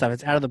love that stuff.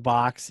 It's out of the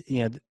box.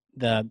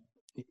 The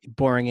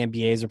boring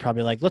MBAs are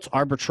probably like, let's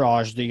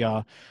arbitrage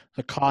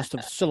the cost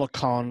of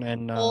silicon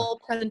and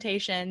Full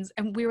presentations.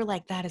 And we were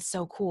like, that is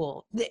so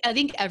cool. I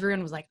think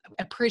everyone was like,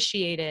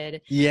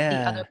 appreciated the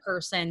other yeah,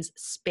 person's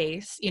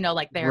space,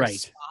 like their right,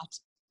 spot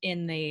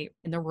in the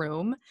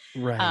room.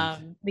 right,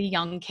 The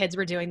young kids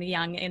were doing the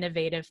young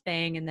innovative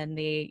thing, and then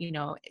the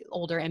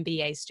older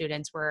MBA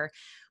students were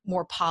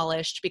more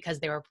polished because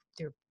they're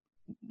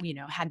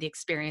had the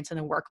experience in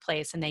the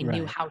workplace, and they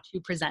knew right. how to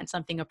present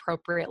something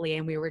appropriately,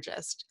 and we were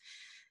just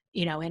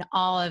in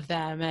all of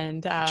them.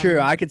 And True,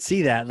 I could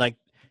see that. Like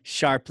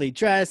sharply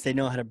dressed, they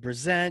know how to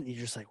present. You're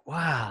just like,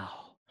 wow.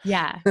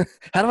 yeah,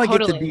 How do I get to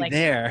totally, be like,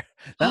 there?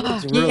 That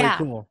looks really yeah,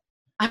 cool.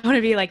 I want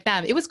to be like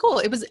them. It was cool.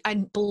 It was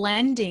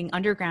blending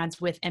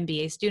undergrads with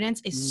MBA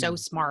students is so Mm,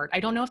 smart. I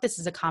don't know if this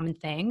is a common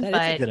thing, that is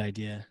a but good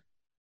idea.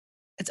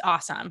 it's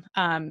awesome.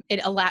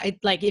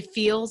 It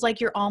feels like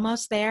you're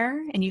almost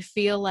there, and you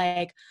feel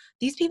like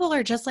these people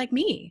are just like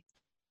me.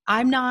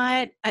 I'm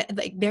not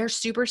like, they're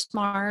super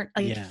smart.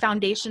 Like, Yeah,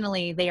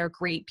 foundationally, they are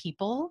great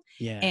people,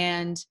 yeah,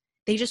 and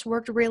they just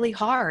worked really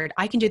hard.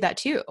 I can do that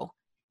too.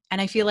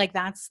 And I feel like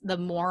that's the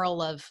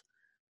moral of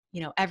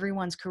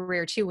everyone's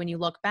career too. When you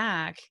look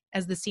back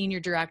as the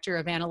senior director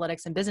of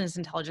analytics and business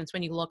intelligence,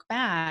 when you look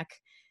back,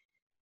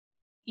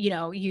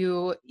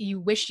 you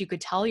wish you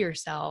could tell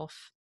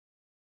yourself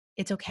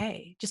it's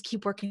okay, just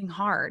keep working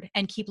hard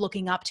and keep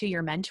looking up to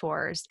your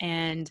mentors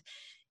and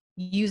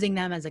using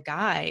them as a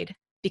guide,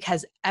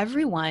 because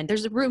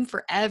there's a room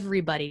for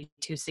everybody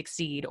to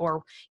succeed,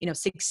 or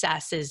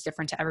success is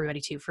different to everybody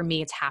too. For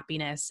me, it's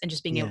happiness and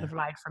just being able to yeah,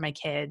 provide for my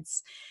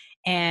kids.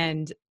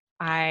 And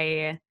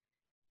I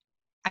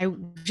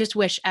just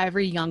wish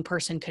every young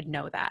person could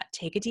know that.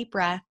 Take a deep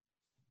breath.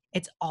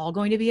 It's all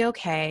going to be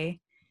okay.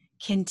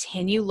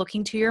 Continue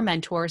looking to your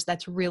mentors.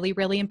 That's really,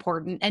 really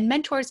important. And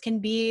mentors can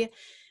be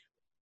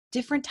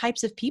different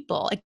types of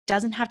people. It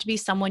doesn't have to be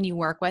someone you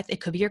work with.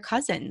 It could be your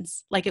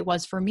cousins, like it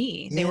was for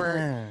me. They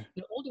were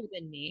yeah, older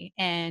than me,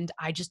 and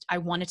I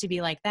wanted to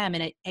be like them,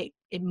 and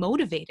it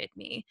motivated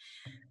me.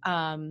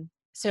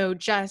 So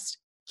just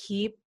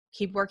keep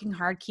working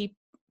hard, keep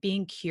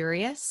being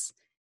curious,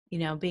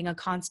 being a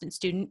constant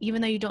student.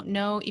 Even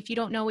though if you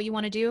don't know what you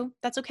want to do,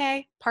 that's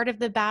okay. Part of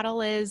the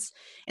battle is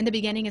in the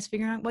beginning is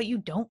figuring out what you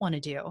don't want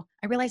to do.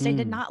 I realized I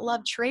did mm, not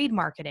love trade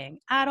marketing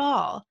at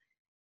all,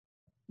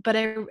 but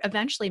I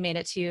eventually made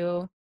it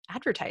to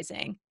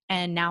advertising,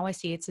 and now I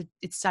see it's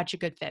such a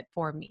good fit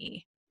for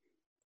me.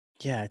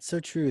 yeah. It's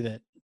so true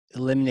that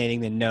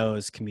eliminating the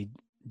no's can be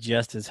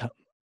just as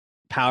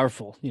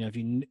powerful. If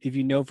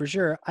you know for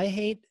sure, I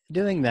hate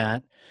doing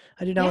that.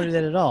 I do not want Yeah. to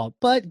do that at all.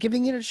 But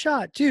giving it a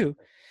shot too,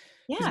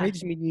 because Yeah. maybe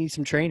just you need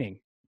some training,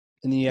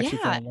 and then you actually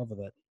fall Yeah. in love with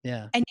it.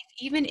 Yeah. And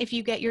even if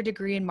you get your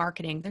degree in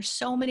marketing, there's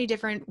so many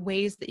different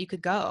ways that you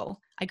could go.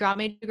 I got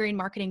my degree in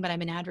marketing, but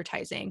I'm in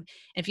advertising.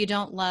 And if you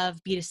don't love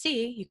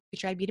B2C, you could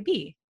try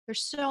B2B.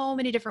 There's so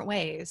many different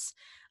ways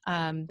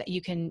that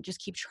you can just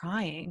keep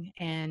trying,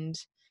 and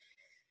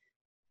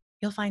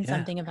you'll find Yeah.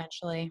 something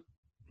eventually.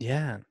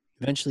 Yeah.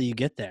 Eventually you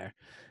get there.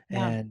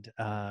 Yeah. And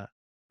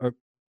or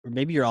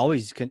maybe you're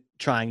always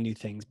trying new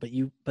things, but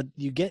you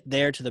get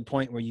there to the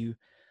point where you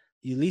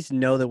at least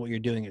know that what you're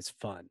doing is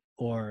fun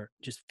or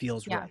just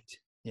feels Yeah. right.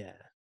 Yeah.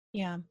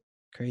 Yeah.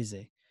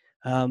 Crazy.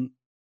 Um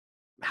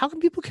how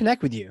can people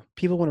connect with you?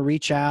 People want to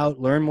reach out,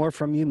 learn more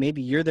from you.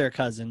 Maybe you're their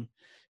cousin.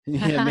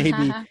 Yeah,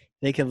 maybe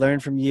they can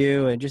learn from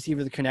you and just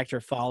either connect or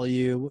follow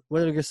you.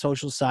 What are the good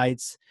social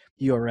sites,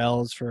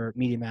 URLs for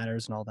Media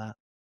Matters and all that?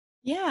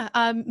 Yeah.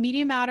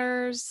 Media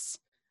Matters.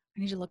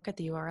 I need to look at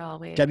the URL.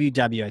 Wait.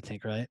 WW, I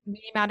think, right?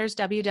 Yeah.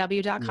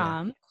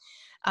 MediaMattersWW.com.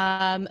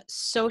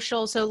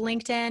 Social. So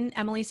LinkedIn,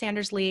 Emily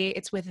Sanders Lee.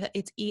 It's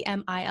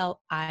Emilie,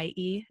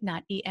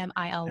 not That is a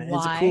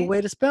cool Emily. way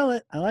to spell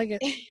it. I like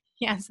it.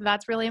 Yeah, so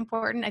that's really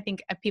important. I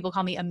think people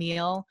call me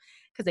Emile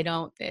because they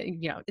don't,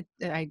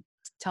 I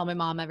tell my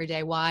mom every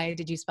day, why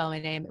did you spell my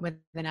name with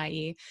an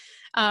IE?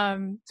 But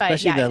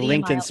Especially yeah, the it's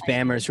LinkedIn Emilie.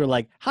 spammers who are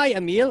like, "Hi,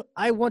 Emil,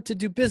 I want to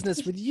do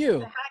business with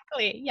you.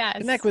 Exactly.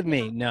 Connect Yes. with Yeah.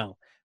 me." No.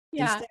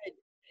 Yeah. Instead,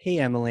 "Hey,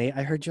 Emily,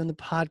 I heard you on the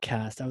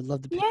podcast. I would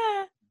love to pick."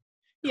 Yeah.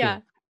 Yeah.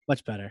 Cool.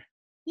 Much better.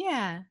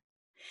 Yeah.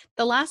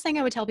 The last thing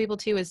I would tell people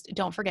too is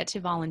don't forget to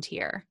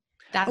volunteer.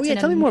 Oh That's yeah, an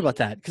tell me more about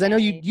amazing that because I know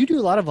you way. you do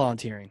a lot of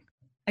volunteering.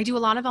 I do a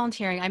lot of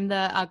volunteering. I'm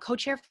the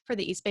co-chair for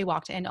the East Bay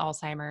Walk to End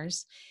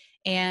Alzheimer's,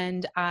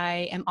 and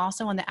I am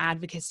also on the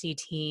advocacy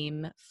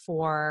team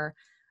for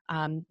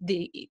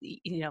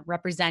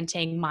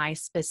representing my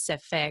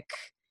specific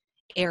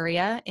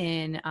area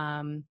in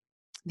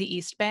the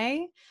East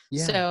Bay.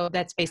 Yeah. So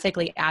that's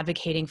basically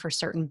advocating for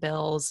certain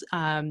bills,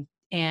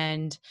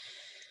 and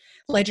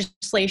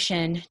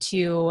legislation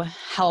to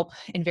help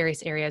in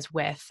various areas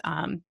with,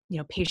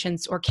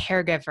 patients or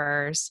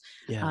caregivers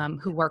Yeah.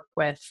 who work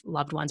with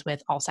loved ones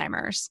with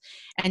Alzheimer's.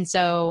 And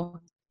so,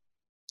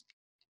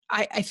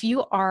 if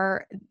you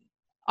are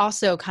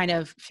also kind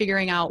of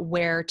figuring out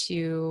where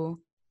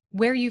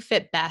you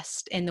fit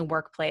best in the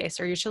workplace,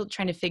 or you're still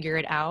trying to figure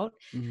it out,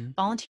 Hmm.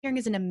 volunteering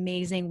is an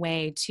amazing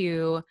way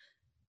to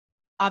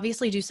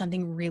obviously do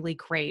something really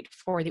great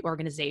for the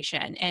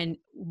organization. And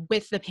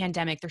with the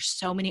pandemic, there's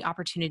so many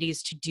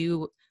opportunities to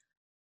do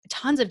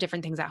tons of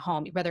different things at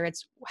home, whether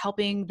it's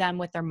helping them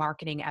with their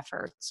marketing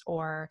efforts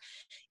or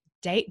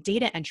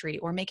data entry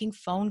or making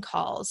phone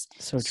calls.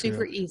 So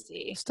Super true.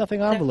 easy.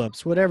 Stuffing So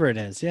envelopes, whatever it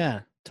is.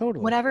 Yeah,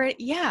 totally.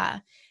 yeah.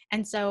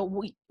 And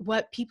so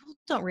what people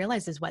don't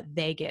realize is what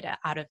they get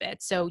out of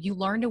it. So you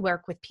learn to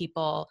work with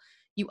people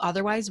you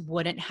otherwise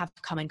wouldn't have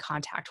come in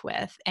contact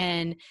with.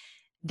 And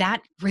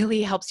that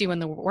really helps you in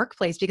the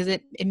workplace because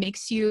it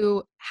makes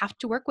you have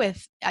to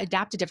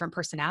adapt to different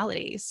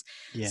personalities.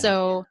 Yeah.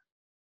 So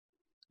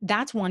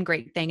that's one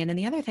great thing. And then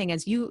the other thing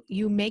is you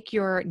make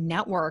your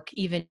network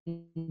even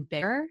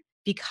bigger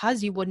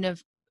because you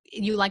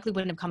likely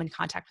wouldn't have come in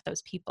contact with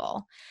those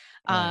people.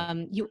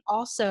 Right. You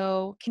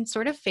also can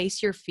sort of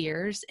face your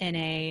fears in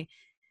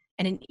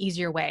an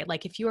easier way.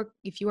 Like if you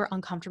are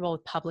uncomfortable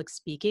with public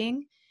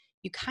speaking,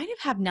 you kind of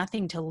have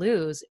nothing to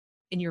lose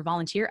in your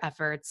volunteer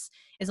efforts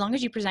as long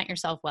as you present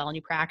yourself well and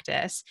you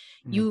practice.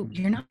 Hmm.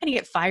 You're not going to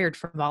get fired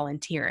for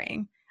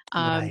volunteering. So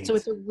Right.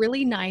 it's a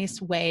really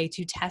nice way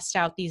to test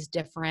out these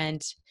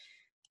different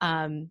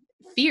um,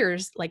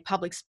 fears, like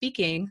public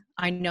speaking.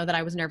 I know that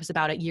I was nervous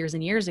about it years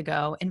and years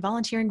ago, and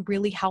volunteering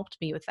really helped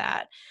me with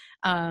that.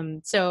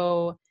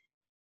 So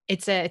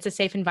it's a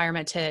safe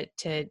environment to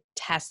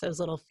test those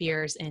little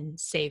fears in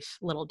safe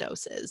little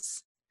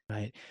doses.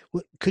 Right.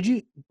 Could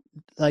you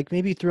like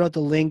maybe throw out the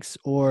links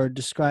or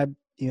describe,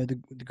 the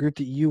group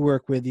that you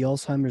work with, the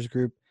Alzheimer's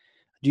group?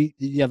 Do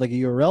you have like a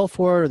URL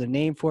for it or the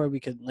name for it? We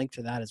could link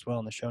to that as well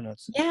in the show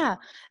notes. Yeah.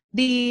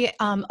 The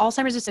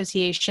Alzheimer's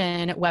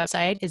Association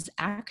website is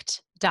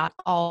act.alz.org.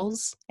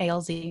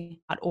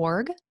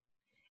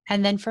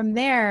 And then from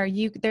there,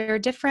 there are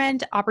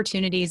different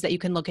opportunities that you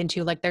can look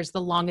into. Like there's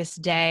the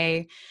longest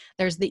day,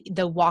 there's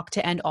the walk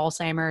to end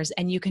Alzheimer's,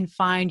 and you can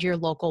find your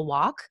local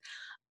walk.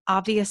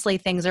 Obviously,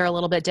 things are a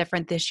little bit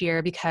different this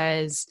year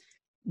because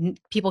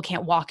people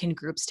can't walk in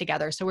groups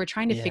together. So we're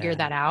trying to figure Yeah.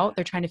 that out.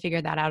 They're trying to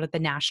figure that out at the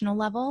national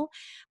level,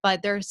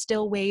 but there are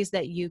still ways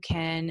that you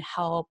can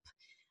help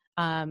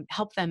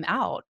them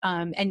out.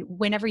 And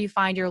whenever you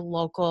find your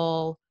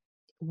local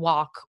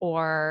walk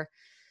or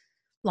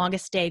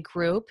longest day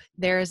group,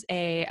 there's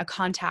a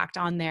contact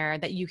on there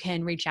that you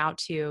can reach out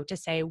to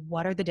say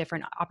what are the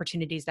different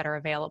opportunities that are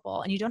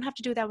available. And you don't have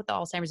to do that with the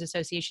Alzheimer's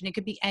Association. It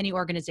could be any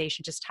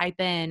organization. Just type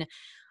in,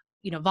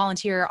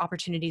 volunteer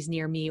opportunities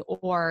near me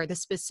or the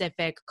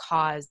specific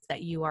cause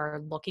that you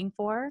are looking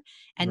for.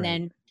 And Right.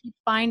 then keep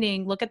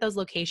look at those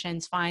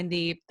locations, find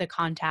the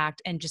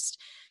contact and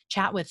just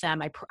chat with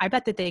them. I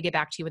bet that they get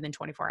back to you within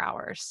 24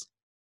 hours.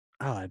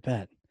 Oh, I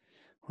bet.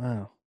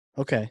 Wow.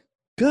 Okay.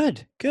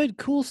 Good. Good.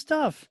 Cool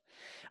stuff.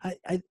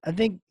 I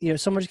think,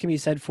 so much can be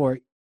said for,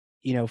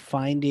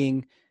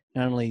 finding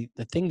not only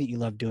the thing that you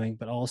love doing,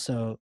 but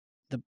also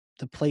the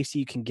the place that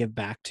you can give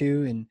back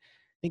to. And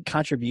I think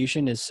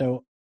contribution is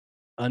so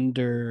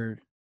under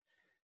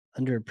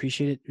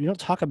underappreciated. We don't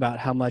talk about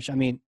how much. I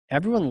mean,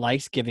 everyone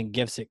likes giving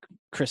gifts at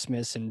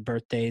Christmas and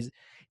birthdays.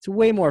 It's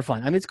way more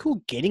fun. I mean, it's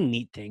cool getting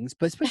neat things,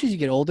 but especially as you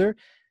get older,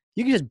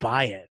 you can just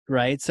buy it,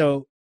 right?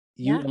 So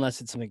Yeah. unless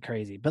it's something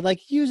crazy, but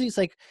like usually it's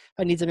like if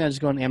I need something, I'll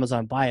just go on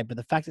Amazon, buy it. But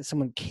the fact that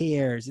someone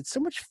cares, it's so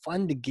much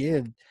fun to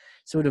give.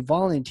 So to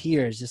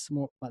volunteer is just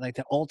more like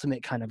the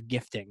ultimate kind of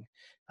gifting.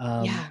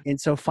 Yeah.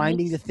 And so It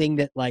finding the makes thing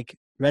that like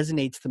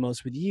resonates the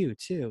most with you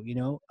too,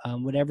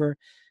 whatever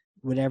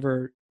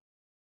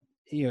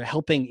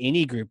helping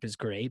any group is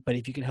great, but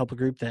if you can help a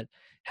group that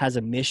has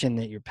a mission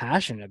that you're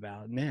passionate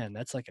about, man,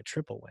 that's like a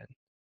triple win.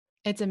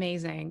 It's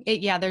amazing.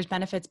 Yeah, there's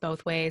benefits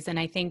both ways. And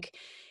I think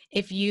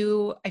if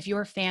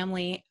your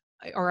family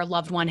or a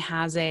loved one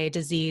has a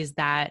disease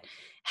that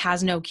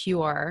has no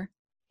cure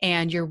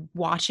and you're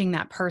watching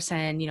that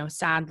person,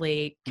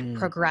 sadly Mm,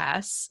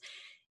 progress,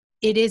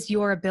 it is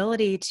your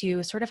ability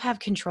to sort of have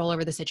control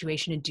over the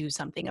situation and do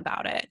something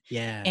about it.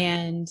 yeah.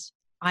 And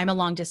I'm a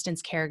long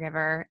distance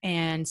caregiver.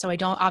 And so I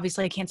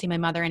can't see my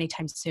mother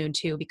anytime soon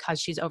too,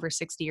 because she's over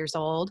 60 years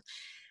old.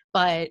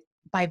 But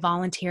by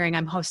volunteering,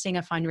 I'm hosting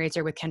a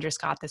fundraiser with Kendra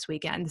Scott this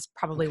weekend. This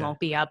probably Okay. won't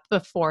be up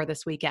before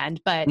this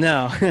weekend, but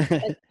No.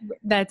 it-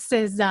 that's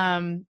it's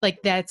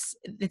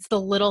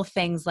the little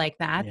things like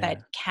that that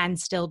Yeah. can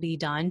still be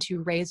done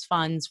to raise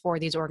funds for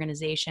these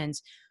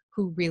organizations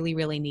who really,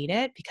 really need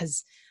it,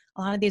 because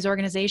a lot of these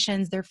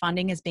organizations, their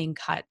funding is being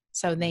cut.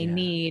 So Yeah, they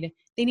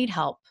need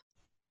help.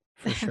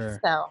 for sure.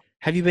 So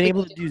Have you been we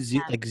able can to do do what we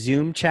can. Like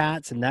Zoom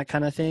chats and that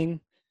kind of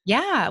thing?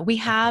 Yeah, Okay. we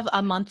have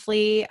a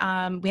monthly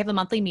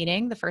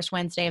meeting the first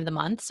Wednesday of the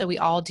month. So we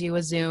all do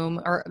a Zoom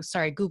or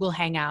sorry, Google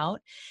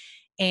Hangout.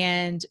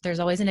 And there's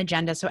always an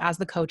agenda. So as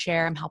the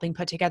co-chair, I'm helping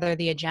put together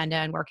the agenda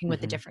and working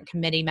with the Hmm. different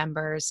committee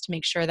members to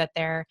make sure that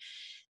they're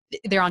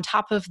on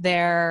top of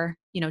their,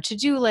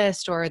 to-do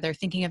list, or they're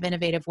thinking of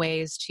innovative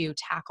ways to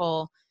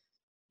tackle,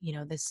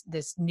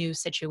 this new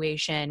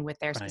situation with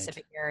their Right.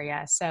 specific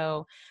area.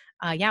 So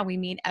yeah, we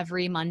meet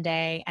every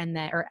Monday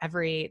or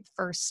every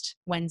first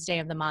Wednesday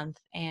of the month.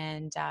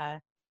 And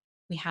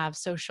we have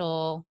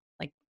social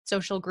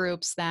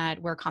groups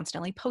that we're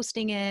constantly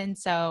posting in.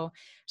 So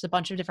there's a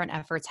bunch of different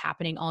efforts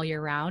happening all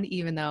year round,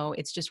 even though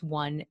it's just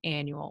one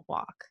annual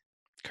walk.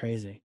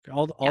 Crazy.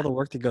 All Yeah. the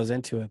work that goes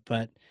into it,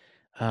 but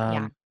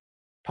Yeah. um,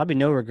 probably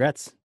no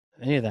regrets.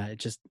 Any of that.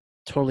 It's just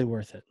totally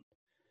worth it.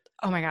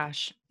 Oh my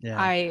gosh.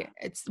 Yeah.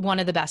 It's one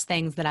of the best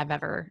things that I've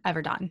ever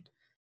done.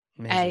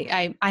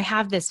 Amazing. I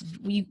have this,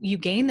 you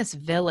gain this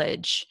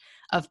village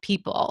of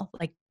people,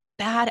 like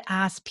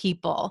badass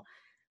people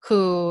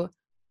who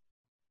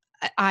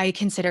I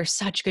consider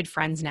such good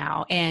friends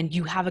now, and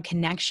you have a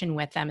connection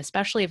with them,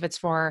 especially if it's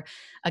for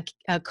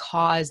a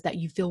cause that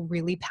you feel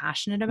really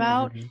passionate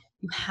about. Hmm.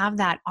 You have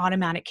that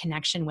automatic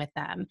connection with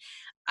them.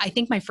 I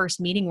think my first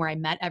meeting where I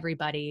met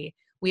everybody,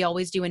 we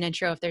always do an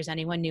intro if there's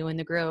anyone new in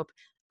the group.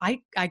 I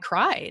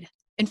cried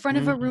in front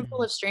of a room full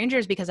Hmm. of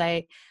strangers because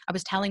I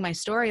was telling my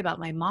story about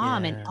my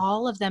mom, and Yeah.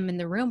 all of them in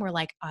the room were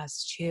like,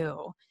 us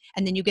too.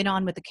 And then you get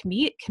on with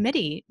the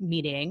committee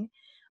meeting,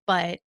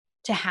 but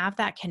to have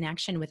that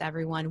connection with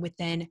everyone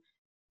within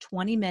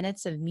 20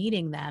 minutes of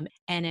meeting them,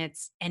 and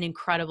it's an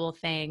incredible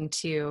thing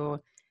you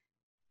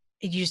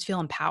just feel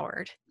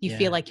empowered. You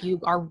feel Yeah. like you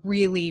are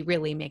really,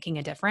 really making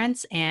a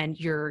difference, and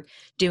you're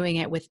doing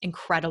it with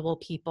incredible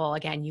people,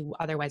 again, you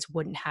otherwise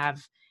wouldn't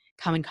have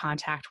come in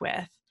contact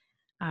with.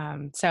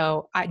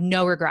 So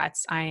no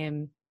regrets.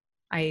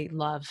 I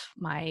love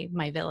my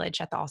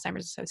village at the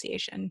Alzheimer's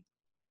Association.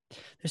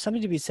 There's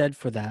something to be said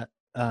for that.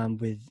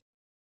 With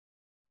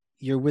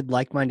You're with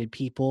like-minded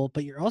people,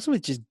 but you're also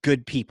with just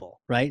good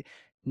people, right?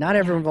 Not Yeah.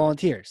 everyone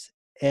volunteers,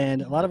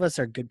 and a Yeah. lot of us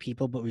are good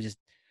people, but we just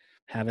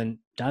haven't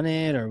done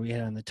it, or we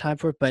haven't the time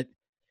for it. But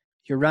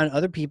you're around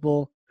other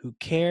people who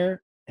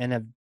care and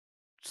have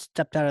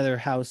stepped out of their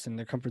house and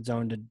their comfort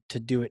zone to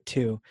do it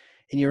too.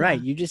 And you're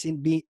right.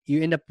 Yeah.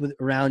 You end up with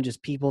around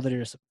just people that are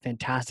just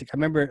fantastic. I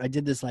remember I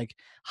did this like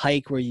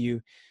hike where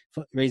you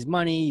raise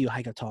money, you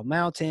hike a tall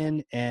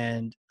mountain,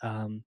 and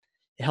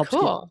it helps get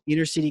Cool.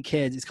 inner city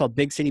kids. It's called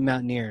Big City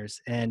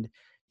Mountaineers, and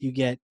you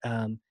get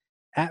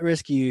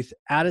at-risk youth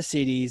out of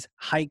cities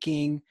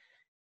hiking,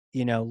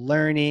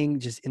 learning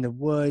just in the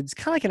woods,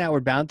 kind of like an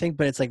Outward Bound thing,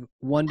 but it's like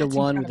one to That's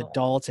one with incredible.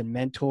 adults and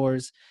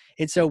mentors.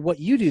 And so what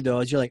you do though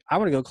is you're like, I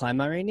want to go climb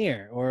Mount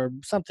Rainier or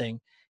something,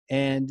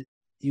 and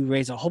you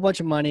raise a whole bunch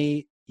of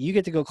money. You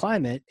get to go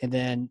climb it, and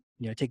then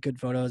take good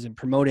photos and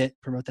promote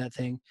that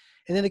thing,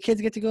 and then the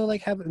kids get to go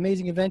like have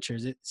amazing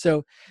adventures.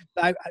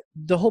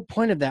 The whole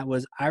point of that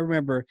was I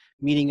remember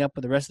meeting up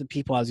with the rest of the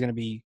people I was going to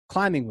be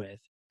climbing with,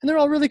 and they're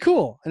all really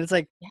cool. And it's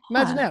like,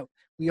 imagine Yeah. that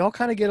we all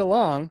kind of get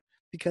along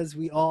because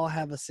we all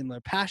have a similar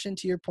passion,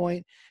 to your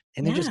point,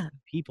 and they're just Yeah. good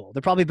people.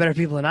 They're probably better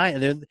people than I.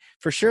 They're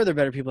for sure they're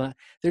better people.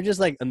 They're just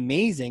like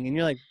amazing, and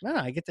you're like, wow,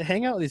 I get to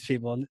hang out with these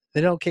people, and they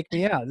don't kick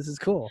me out. This is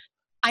cool.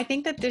 I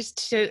think that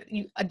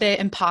the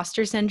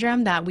imposter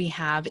syndrome that we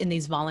have in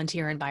these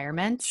volunteer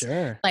environments.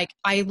 Sure. Like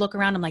I look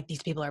around, I'm like,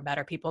 these people are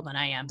better people than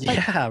I am. But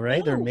Yeah.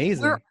 Right. They're no, we're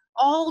amazing.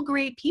 all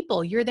great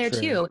people. You're there True.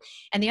 too.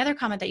 And the other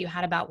comment that you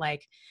had about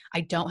like,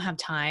 I don't have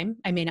time.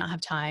 I may not have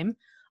time.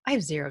 I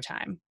have zero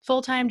time.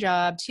 Full-time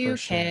job, For two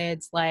sure.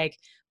 kids, like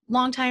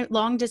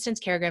long distance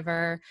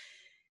caregiver.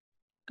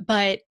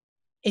 But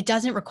it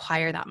doesn't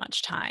require that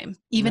much time.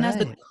 Even as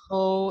the Right.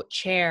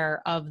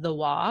 co-chair of the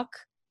walk,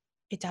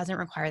 it doesn't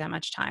require that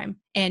much time.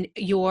 And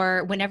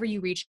whenever you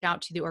reach out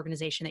to the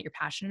organization that you're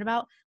passionate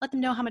about, let them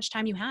know how much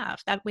time you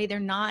have. That way they're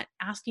not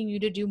asking you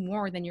to do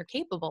more than you're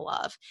capable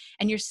of.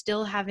 And you're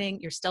still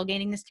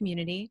gaining this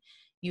community.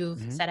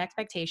 You've Hmm. set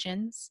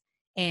expectations,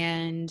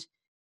 and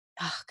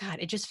oh God,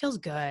 it just feels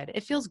good.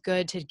 It feels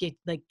good to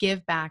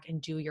give back and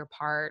do your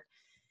part.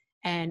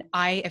 And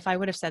if I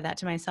would have said that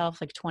to myself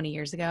like 20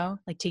 years ago,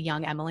 like to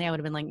young Emilie, I would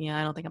have been like, yeah,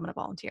 I don't think I'm going to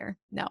volunteer.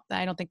 No,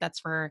 I don't think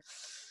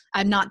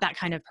I'm not that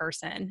kind of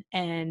person.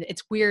 And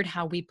it's weird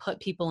how we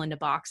put people into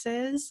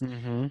boxes.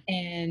 Hmm.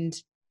 And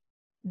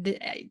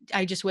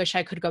I just wish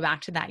I could go back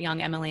to that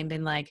young Emilie and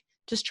been like,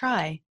 just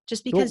try,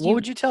 just because What you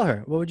would you tell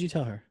her? What would you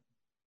tell her?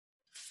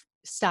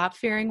 stop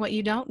fearing what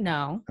you don't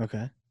know.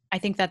 Okay. I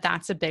think that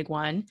that's a big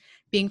one.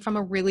 Being from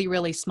a really,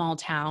 really small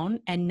town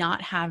and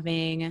not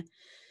having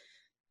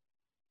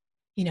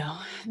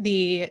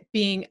the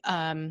being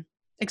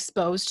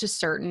exposed to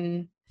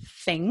certain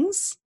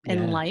things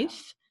in Yeah.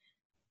 life.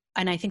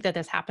 And I think that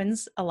this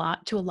happens a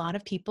lot to a lot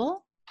of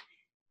people.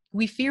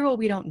 We fear what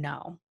we don't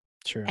know,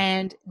 True.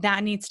 and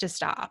that needs to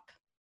stop.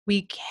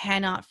 We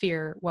cannot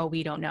fear what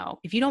we don't know.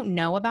 If you don't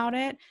know about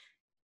it,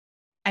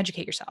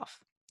 educate yourself.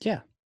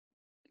 Yeah.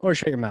 Or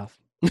shut your mouth.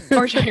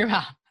 Or shut your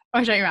mouth.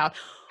 Or shut your mouth.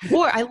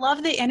 Or I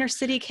love the inner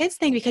city kids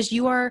thing, because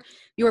you are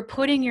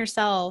putting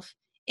yourself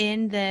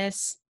in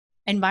this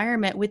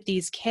environment with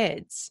these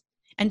kids.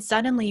 And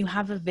suddenly you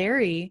have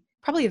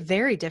probably a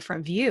very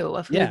different view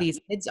of who Yeah. these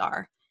kids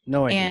are.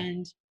 No idea.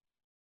 And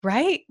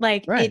right?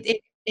 Like Right.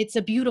 it's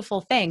a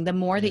beautiful thing. The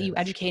more It that you is.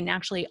 educate and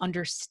actually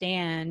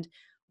understand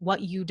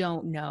what you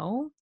don't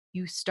know,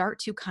 you start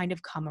to kind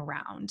of come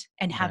around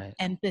and have Right.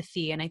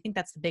 empathy. And I think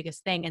that's the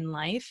biggest thing in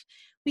life.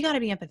 We got to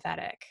be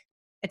empathetic.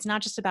 It's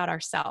not just about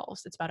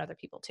ourselves, it's about other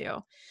people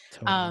too.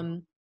 Totally.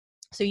 Um,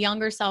 so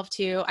younger self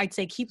too, I'd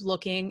say keep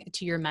looking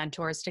to your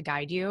mentors to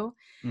guide you.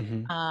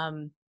 Mm-hmm.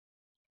 Um,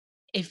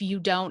 if you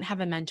don't have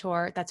a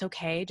mentor, that's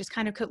okay. Just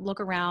kind of look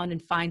around and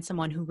find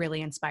someone who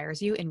really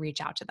inspires you and reach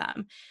out to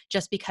them.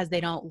 Just because they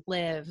don't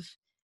live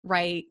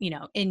right,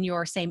 in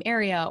your same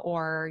area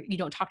or you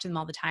don't talk to them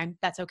all the time,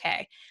 that's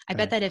okay. I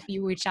bet Right. that if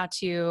you reached out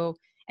to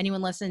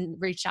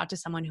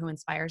someone who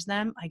inspires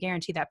them, I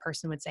guarantee that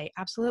person would say,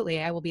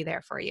 absolutely, I will be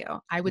there for you.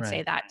 I would say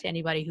Right. that to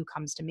anybody who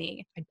comes to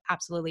me. I'd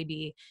absolutely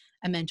be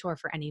a mentor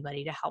for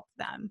anybody to help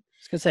them. I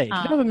was gonna say, if you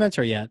Um, don't have a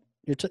mentor yet,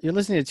 you're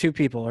listening to two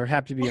people who are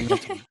happy to be your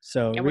mentor.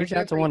 So yeah, we're reach here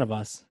out to for you. one of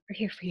us. We're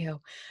here for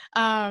you.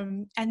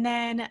 And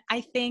then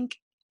I think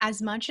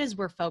as much as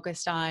we're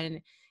focused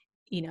on,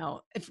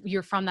 if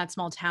you're from that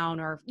small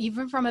town or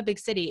even from a big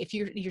city, if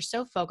you're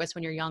so focused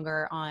when you're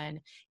younger on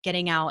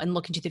getting out and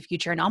looking to the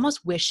future and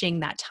almost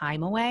wishing that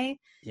time away,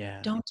 Yeah.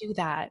 don't do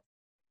that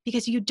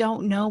because you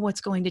don't know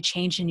what's going to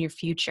change in your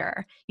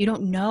future. You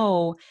don't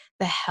know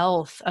the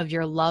health of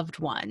your loved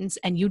ones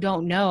and you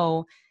don't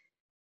know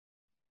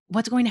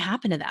what's going to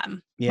happen to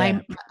them. Yeah. I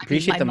mean,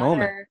 Appreciate the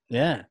moment.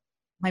 Yeah.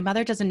 my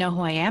mother doesn't know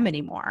who I am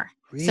anymore.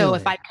 So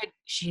if I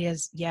Really?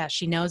 could,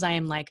 she knows I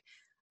am like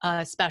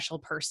a special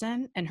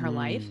person in her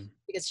life Mm.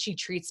 because she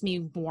treats me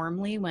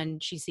warmly when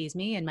she sees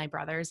me and my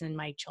brothers and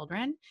my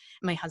children, and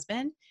my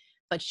husband,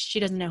 but she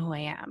doesn't know who I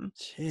am.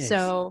 Jeez.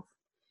 So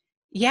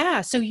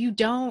yeah, so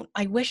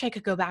I wish I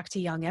could go back to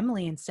young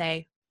Emily and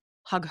say,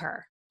 hug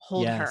her,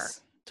 hold her,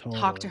 Yes.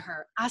 talk to Totally.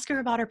 her, ask her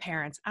about her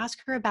parents, ask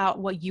her about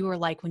what you were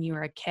like when you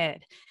were a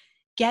kid,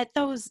 get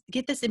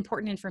this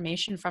important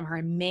information from her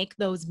and make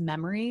those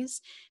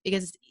memories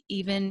because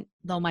even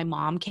though my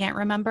mom can't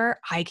remember,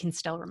 I can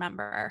still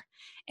remember.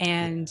 Yeah.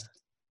 And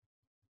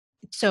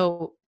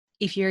so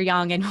if you're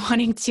young and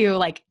wanting to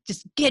like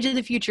just get to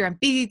the future and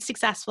be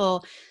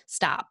successful,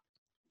 stop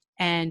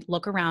and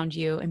look around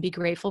you and be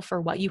grateful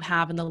for what you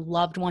have and the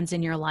loved ones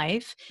in your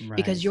life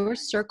because Right. your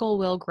circle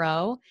will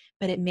grow,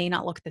 but it may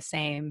not look the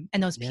same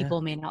and those Yeah.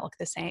 people may not look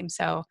the same.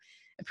 So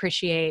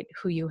appreciate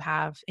who you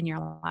have in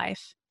your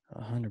life.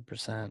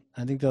 100%.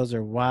 I think those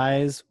are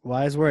wise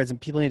words,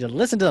 and people need to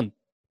listen to them.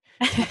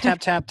 Tap, tap,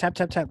 tap, tap,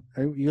 tap, tap.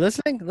 Are you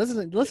listening?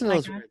 Listen to My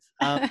those words.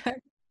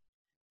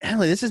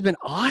 Emily, this has been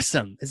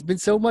awesome. It's been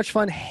so much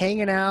fun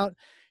hanging out,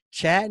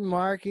 chatting,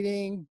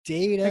 marketing,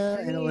 data,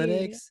 Agree.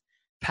 analytics,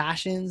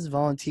 passions,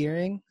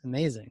 volunteering.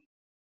 Amazing.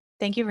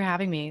 Thank you for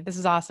having me. This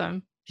is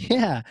awesome.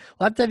 Yeah.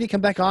 We'll have to have you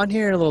come back on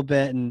here in a little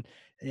bit and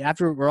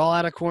after we're all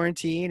out of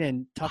quarantine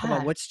and talk about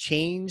Yeah, what's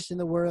changed in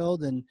the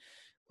world and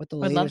what the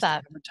would love latest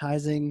that.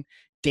 advertising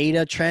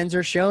data trends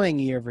are showing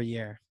year over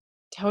year.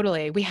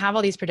 Totally. We have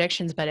all these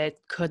predictions, but it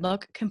could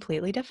look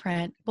completely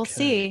different. We'll Could.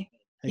 see.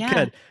 It Yeah,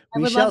 could. I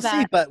We would shall love see,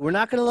 that. but we're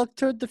not going to look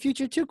toward the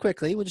future too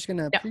quickly. We're just going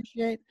to No,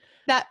 appreciate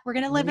that we're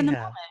going to what live we in the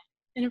have. moment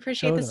and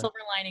appreciate the Totally. silver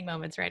lining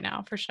moments right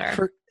now for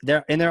sure.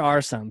 There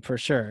are some for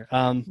sure.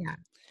 Yeah.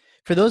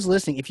 For those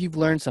listening, if you've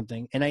learned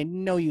something, and I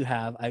know you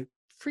have, I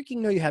freaking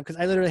know you have,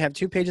 because I literally have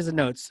 2 pages of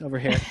notes over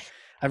here.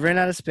 I've ran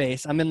out of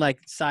space. I'm in like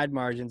side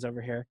margins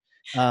over here.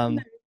 No. Um,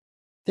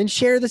 then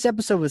share this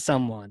episode with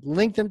someone.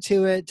 Link them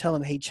to it. Tell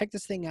them, hey, check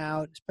this thing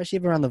out, especially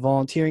if you're on the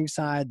volunteering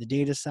side, the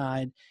data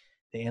side,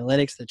 the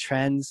analytics, the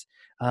trends.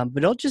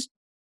 But don't just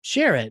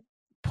share it.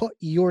 Put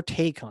your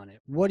take on it.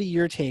 What are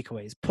your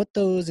takeaways? Put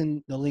those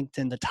in the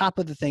LinkedIn, the top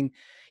of the thing.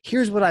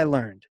 Here's what I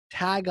learned.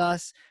 Tag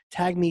us,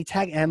 tag me,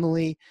 tag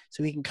Emily,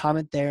 so we can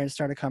comment there and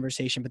start a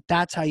conversation. But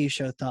that's how you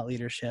show thought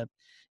leadership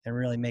and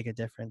really make a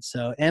difference.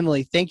 So,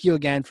 Emily, thank you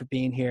again for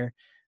being here.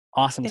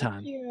 Awesome Thank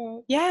time.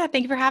 you. Yeah,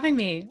 thank you for having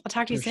me. I'll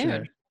talk to you For sure.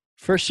 soon.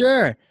 For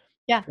sure.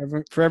 Yeah.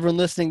 For everyone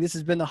listening, this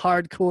has been the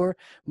Hardcore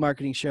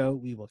Marketing Show.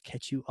 We will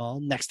catch you all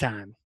next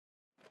time.